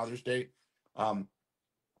to Father's Day, I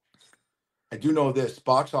do know this.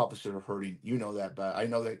 Box office are hurting. You know that, but I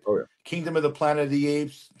know that Kingdom of the Planet of the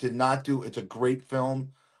Apes did not do. It's a great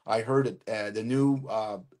film. I heard it. The new,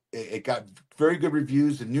 it got very good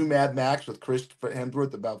reviews. The new Mad Max with Chris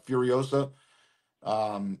Hemsworth about Furiosa.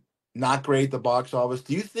 not great at the box office.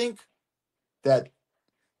 Do you think that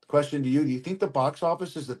question to you? Do you think the box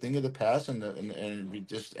office is the thing of the past, and we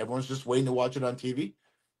just everyone's just waiting to watch it on TV?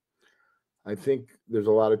 I think there's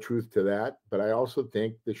a lot of truth to that, but I also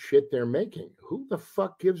think the shit they're making. Who the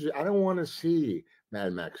fuck gives it? I don't want to see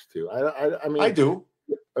Mad Max 2. I mean, I do.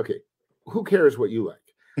 Okay, who cares what you like?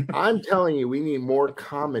 I'm telling you, we need more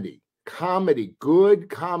comedy, good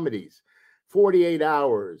comedies. 48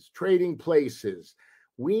 Hours, Trading Places.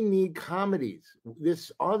 We need comedies.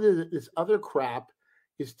 This other crap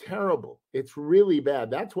is terrible. It's really bad.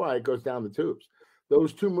 That's why it goes down the tubes.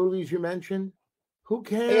 Those two movies you mentioned. Who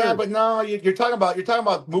cares? Yeah, but no, you're talking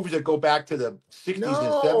about movies that go back to the 60s and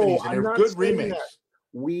 70s, and they're good remakes. That.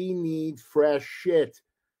 We need fresh shit.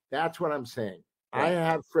 That's what I'm saying. Right. I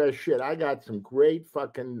have fresh shit. I got some great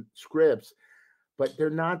fucking scripts, but they're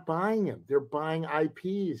not buying them. They're buying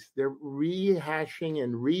IPs. They're rehashing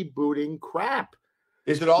and rebooting crap.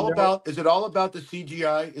 Is it all about the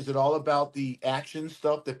CGI? Is it all about the action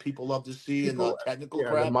stuff that people love to see and the technical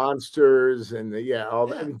crap? The monsters and all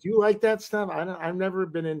that. I mean, do you like that stuff? I've never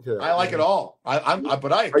been into that. I like it all.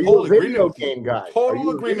 But I have total agreement with guy? Total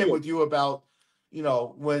agreement with you about,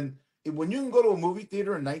 when you can go to a movie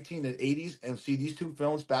theater in 1980s and see these two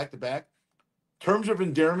films back to back, Terms of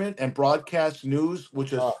Endearment and Broadcast News,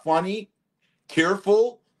 which is funny,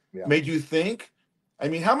 tearful, made you think. I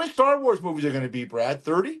mean, how many Star Wars movies are going to be, Brad?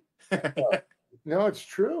 30? No, it's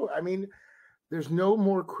true. I mean, there's no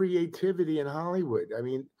more creativity in Hollywood. I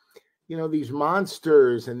mean, these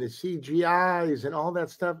monsters and the CGIs and all that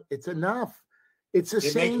stuff, it's enough. It's the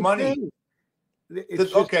same makes money. Thing.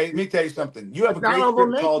 Okay, let me tell you something. You have a great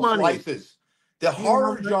script called Slices. The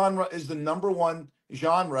horror genre is the number one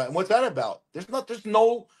genre. And what's that about? There's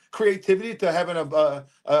no creativity to having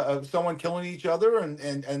someone killing each other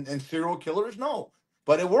and serial killers. No.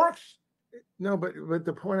 But it works. No, but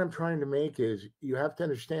the point I'm trying to make is you have to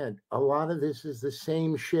understand a lot of this is the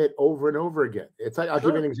same shit over and over again. It's like, I'll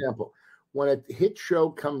give you an example. When a hit show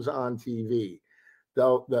comes on TV,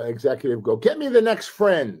 the executive go, get me the next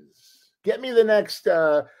Friends, get me the next,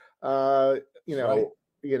 Absolutely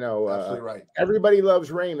right. Everybody Loves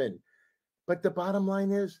Raymond. But the bottom line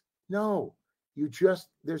is, no,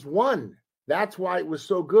 there's one. That's why it was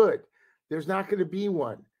so good. There's not going to be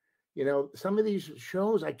one. Some of these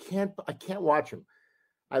shows I can't watch them.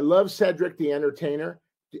 I love Cedric the Entertainer.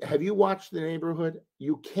 Have you watched The Neighborhood?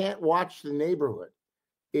 You can't watch The Neighborhood.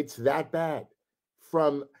 It's that bad.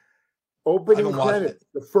 From opening credits,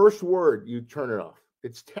 the first word, you turn it off.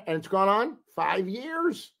 And it's gone on 5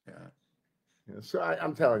 years. Yeah. So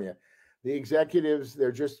I'm telling you, the executives,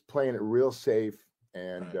 they're just playing it real safe.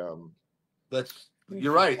 And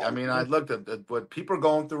you're right. I mean, I looked at what people are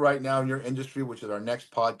going through right now in your industry, which is our next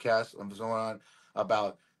podcast I'm going on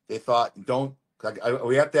about. They thought,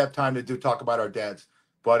 we have to have time to talk about our dads.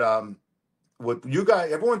 But what you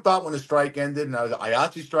guys, everyone thought when the strike ended, and the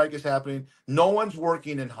IATSE strike is happening, no one's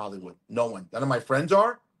working in Hollywood. No one. None of my friends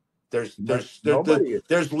are. There's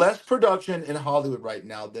less production in Hollywood right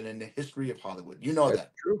now than in the history of Hollywood.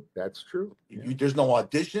 That's true. There's no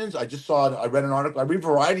auditions. I read an article. I read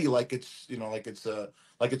Variety like it's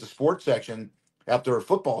a sports section after a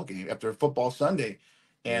football game, after a football Sunday.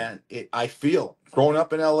 And I feel growing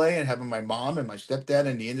up in LA and having my mom and my stepdad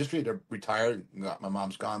in the industry, they're retired. My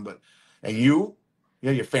mom's gone, and your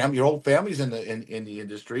family, your whole family's in the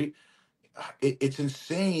industry. It's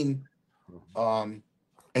insane.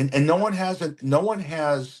 And no one has,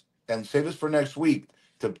 and save this for next week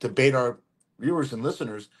to bait our viewers and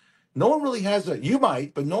listeners. No one really has you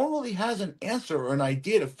might, but no one really has an answer or an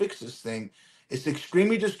idea to fix this thing. It's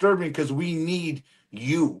extremely disturbing because we need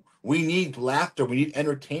you. We need laughter. We need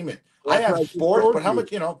entertainment. Well, I have sports, but how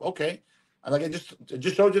much, okay. Like I just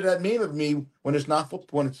showed you that meme of me when it's not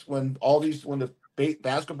football, when the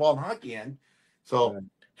basketball and hockey end. So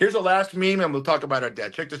here's the last meme and we'll talk about our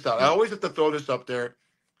dad. Check this out. I always have to throw this up there,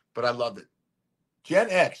 but I loved it. Gen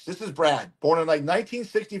X, this is Brad, born in like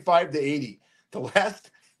 1965 to 80, the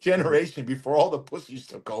last generation before all the pussies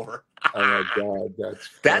took over. Oh my God, that's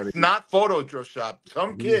funny. That's not Photoshop.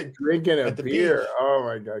 Some kid drinking a beer. Beach. Oh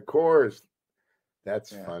my God, of course.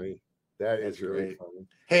 That's funny. That's really great. Funny.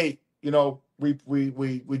 Hey,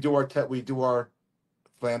 we do our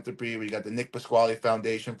philanthropy. We got the Nick Pasquale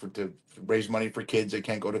Foundation to raise money for kids that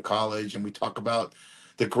can't go to college, and we talk about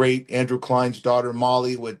the great Andrew Klein's daughter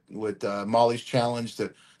Molly with Molly's Challenge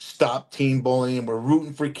to stop teen bullying. We're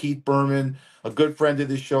rooting for Keith Berman, a good friend of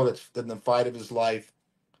this show that's in the fight of his life.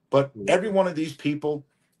 But every one of these people,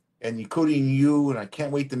 and including you, and I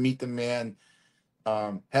can't wait to meet the man,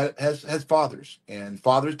 has fathers. And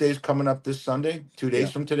Father's Day is coming up this Sunday, 2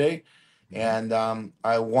 days from today. And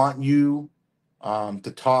I want you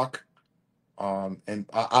to talk. And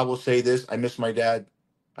I will say this: I miss my dad.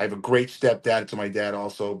 I have a great stepdad to my dad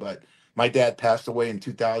also, but my dad passed away in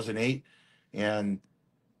 2008. And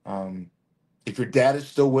if your dad is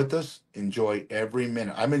still with us, enjoy every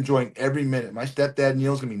minute. I'm enjoying every minute. My stepdad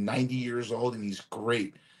Neil's gonna be 90 years old, and he's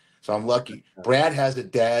great. So I'm lucky. Brad has a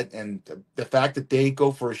dad, and the fact that they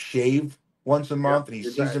go for a shave once a month and he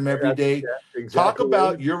sees him every day. Talk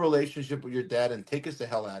about your relationship with your dad and take us the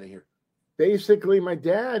hell out of here. Basically, my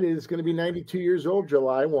dad is going to be 92 years old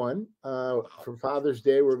July 1. For Father's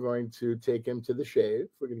Day, we're going to take him to the shave.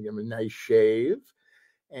 We're going to give him a nice shave,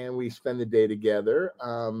 and we spend the day together.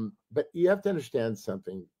 But you have to understand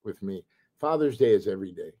something with me. Father's Day is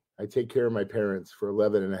every day. I take care of my parents for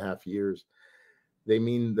 11 and a half years. They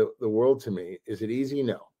mean the world to me. Is it easy?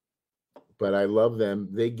 No. But I love them.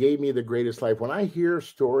 They gave me the greatest life. When I hear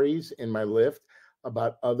stories in my lift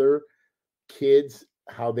about other kids,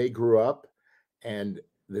 how they grew up, and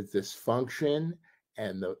the dysfunction,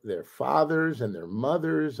 and their fathers and their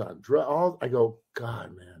mothers on drugs, I go,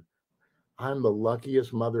 God, man, I'm the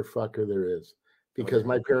luckiest motherfucker there is, because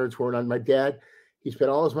my parents weren't on. My dad, he spent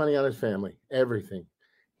all his money on his family, everything.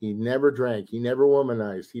 He never drank. He never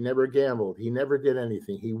womanized. He never gambled. He never did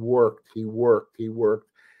anything. He worked.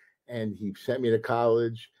 And he sent me to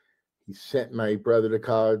college. He sent my brother to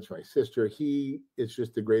college, my sister. He is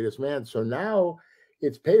just the greatest man. So now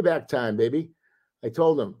it's payback time, baby. I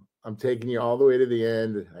told him, I'm taking you all the way to the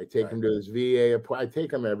end. I take him to his VA. I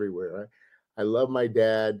take him everywhere. I love my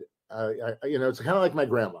dad. It's kind of like my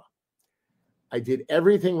grandma. I did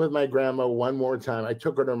everything with my grandma one more time. I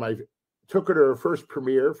took her to her first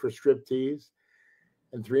premiere for Striptease,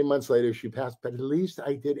 and 3 months later she passed. But at least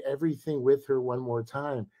I did everything with her one more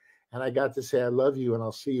time, and I got to say I love you, and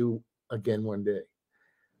I'll see you again one day.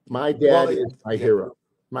 My dad is my hero.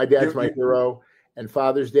 My dad's my hero, and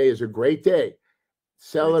Father's Day is a great day.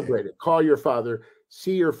 Celebrate it. Call your father.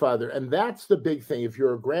 See your father, and that's the big thing. If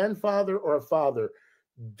you're a grandfather or a father,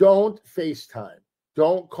 don't FaceTime.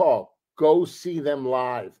 Don't call. Go see them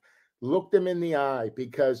live. Look them in the eye,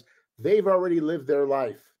 because they've already lived their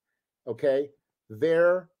life. Okay?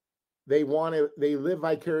 They live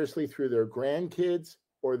vicariously through their grandkids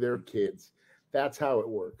or their kids. That's how it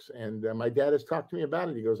works. And my dad has talked to me about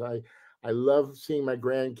it. He goes, I love seeing my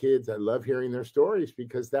grandkids. I love hearing their stories,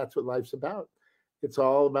 because that's what life's about. It's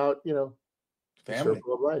all about, family. The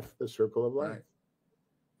circle of life. The circle of life. Right.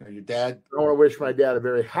 Now, your dad. I want to wish my dad a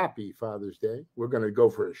very happy Father's Day. We're going to go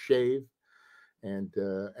for a shave and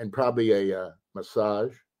probably a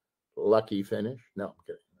massage. Lucky finish. No,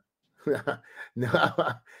 I'm kidding.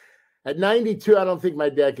 No. At 92, I don't think my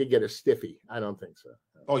dad could get a stiffy. I don't think so.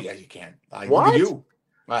 Oh yeah, you can. What? Look at you.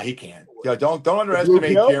 He can't. Yeah, don't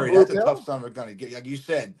underestimate Jerry. That's a tough son we're gonna get. Like you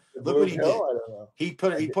said, look what he did. He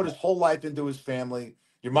put his whole life into his family.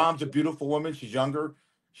 Your mom's a beautiful woman. She's younger.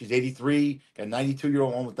 She's 83. Got a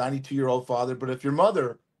 92-year-old home with 92-year-old father. But if your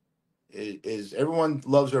mother is everyone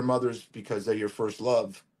loves their mothers because they're your first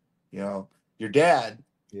love. Your dad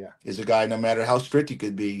is a guy. No matter how strict he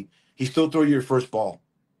could be, he still threw you your first ball.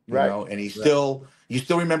 And you still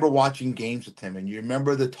remember watching games with him, and you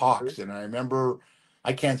remember the talks. And I remember,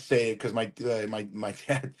 I can't say it because my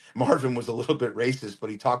dad Marvin was a little bit racist, but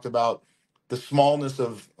he talked about the smallness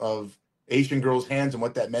of Asian girls' hands and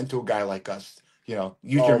what that meant to a guy like us. Use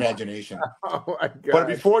your imagination. Oh my God. But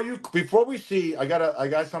before we see, I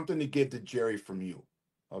got something to give to Jerry from you.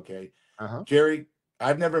 Okay, Jerry,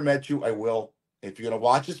 I've never met you. I will. If you're gonna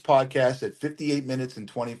watch this podcast at 58 minutes and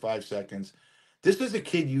 25 seconds. This is a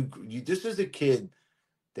kid this is a kid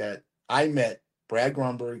that I met, Brad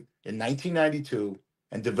Grunberg, in 1992,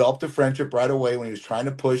 and developed a friendship right away when he was trying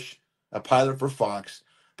to push a pilot for Fox.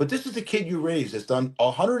 But this is a kid you raised that's done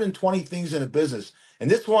 120 things in a business, and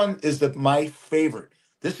this one is my favorite.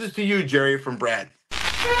 This is to you, Jerry, from Brad.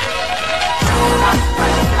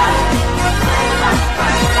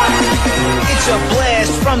 It's a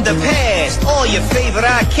blast from the past. All your favorite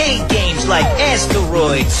arcade games like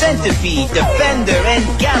Asteroid, Centipede, Defender, and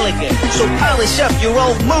Galaga. So polish up your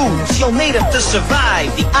old moves. You'll need them to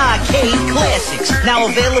survive the arcade classics. Now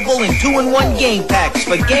available in 2-in-1 game packs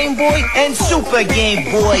for Game Boy and Super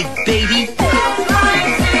Game Boy, baby.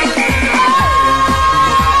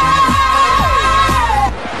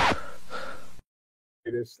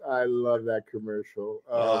 I love that commercial.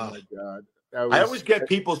 Oh my God. I always get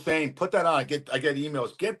people saying, "Put that on." I get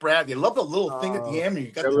emails. Get Brad. They love the little thing at the end.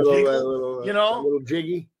 You got the jiggle, a little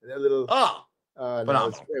jiggy. That little. That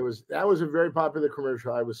was a very popular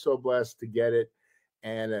commercial. I was so blessed to get it,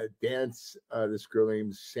 and dance. This girl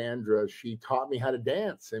named Sandra. She taught me how to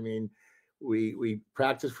dance. I mean, we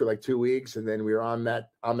practiced for like 2 weeks, and then we were on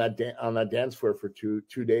that dance floor for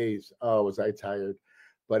two days. Oh, was I tired?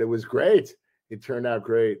 But it was great. It turned out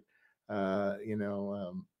great. Gary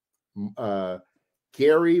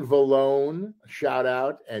Valone, shout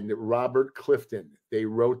out, and Robert Clifton. They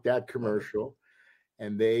wrote that commercial,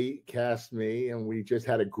 and they cast me, and we just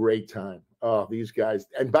had a great time. Oh, these guys.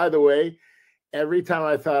 And by the way, every time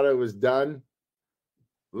I thought I was done,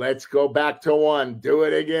 let's go back to one. Do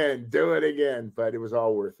it again. But it was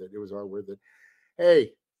all worth it. It was all worth it.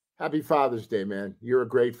 Hey, happy Father's Day, man. You're a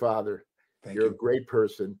great father. You're a great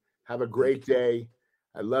person. Have a great day.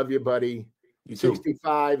 I love you, buddy. You too.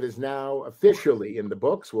 65 is now officially in the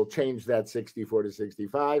books. We'll change that 64 to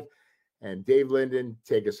 65. And Dave Linden,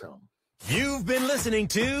 take us home. You've been listening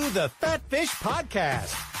to the Fat Fish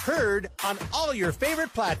Podcast, heard on all your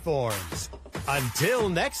favorite platforms. Until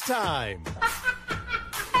next time.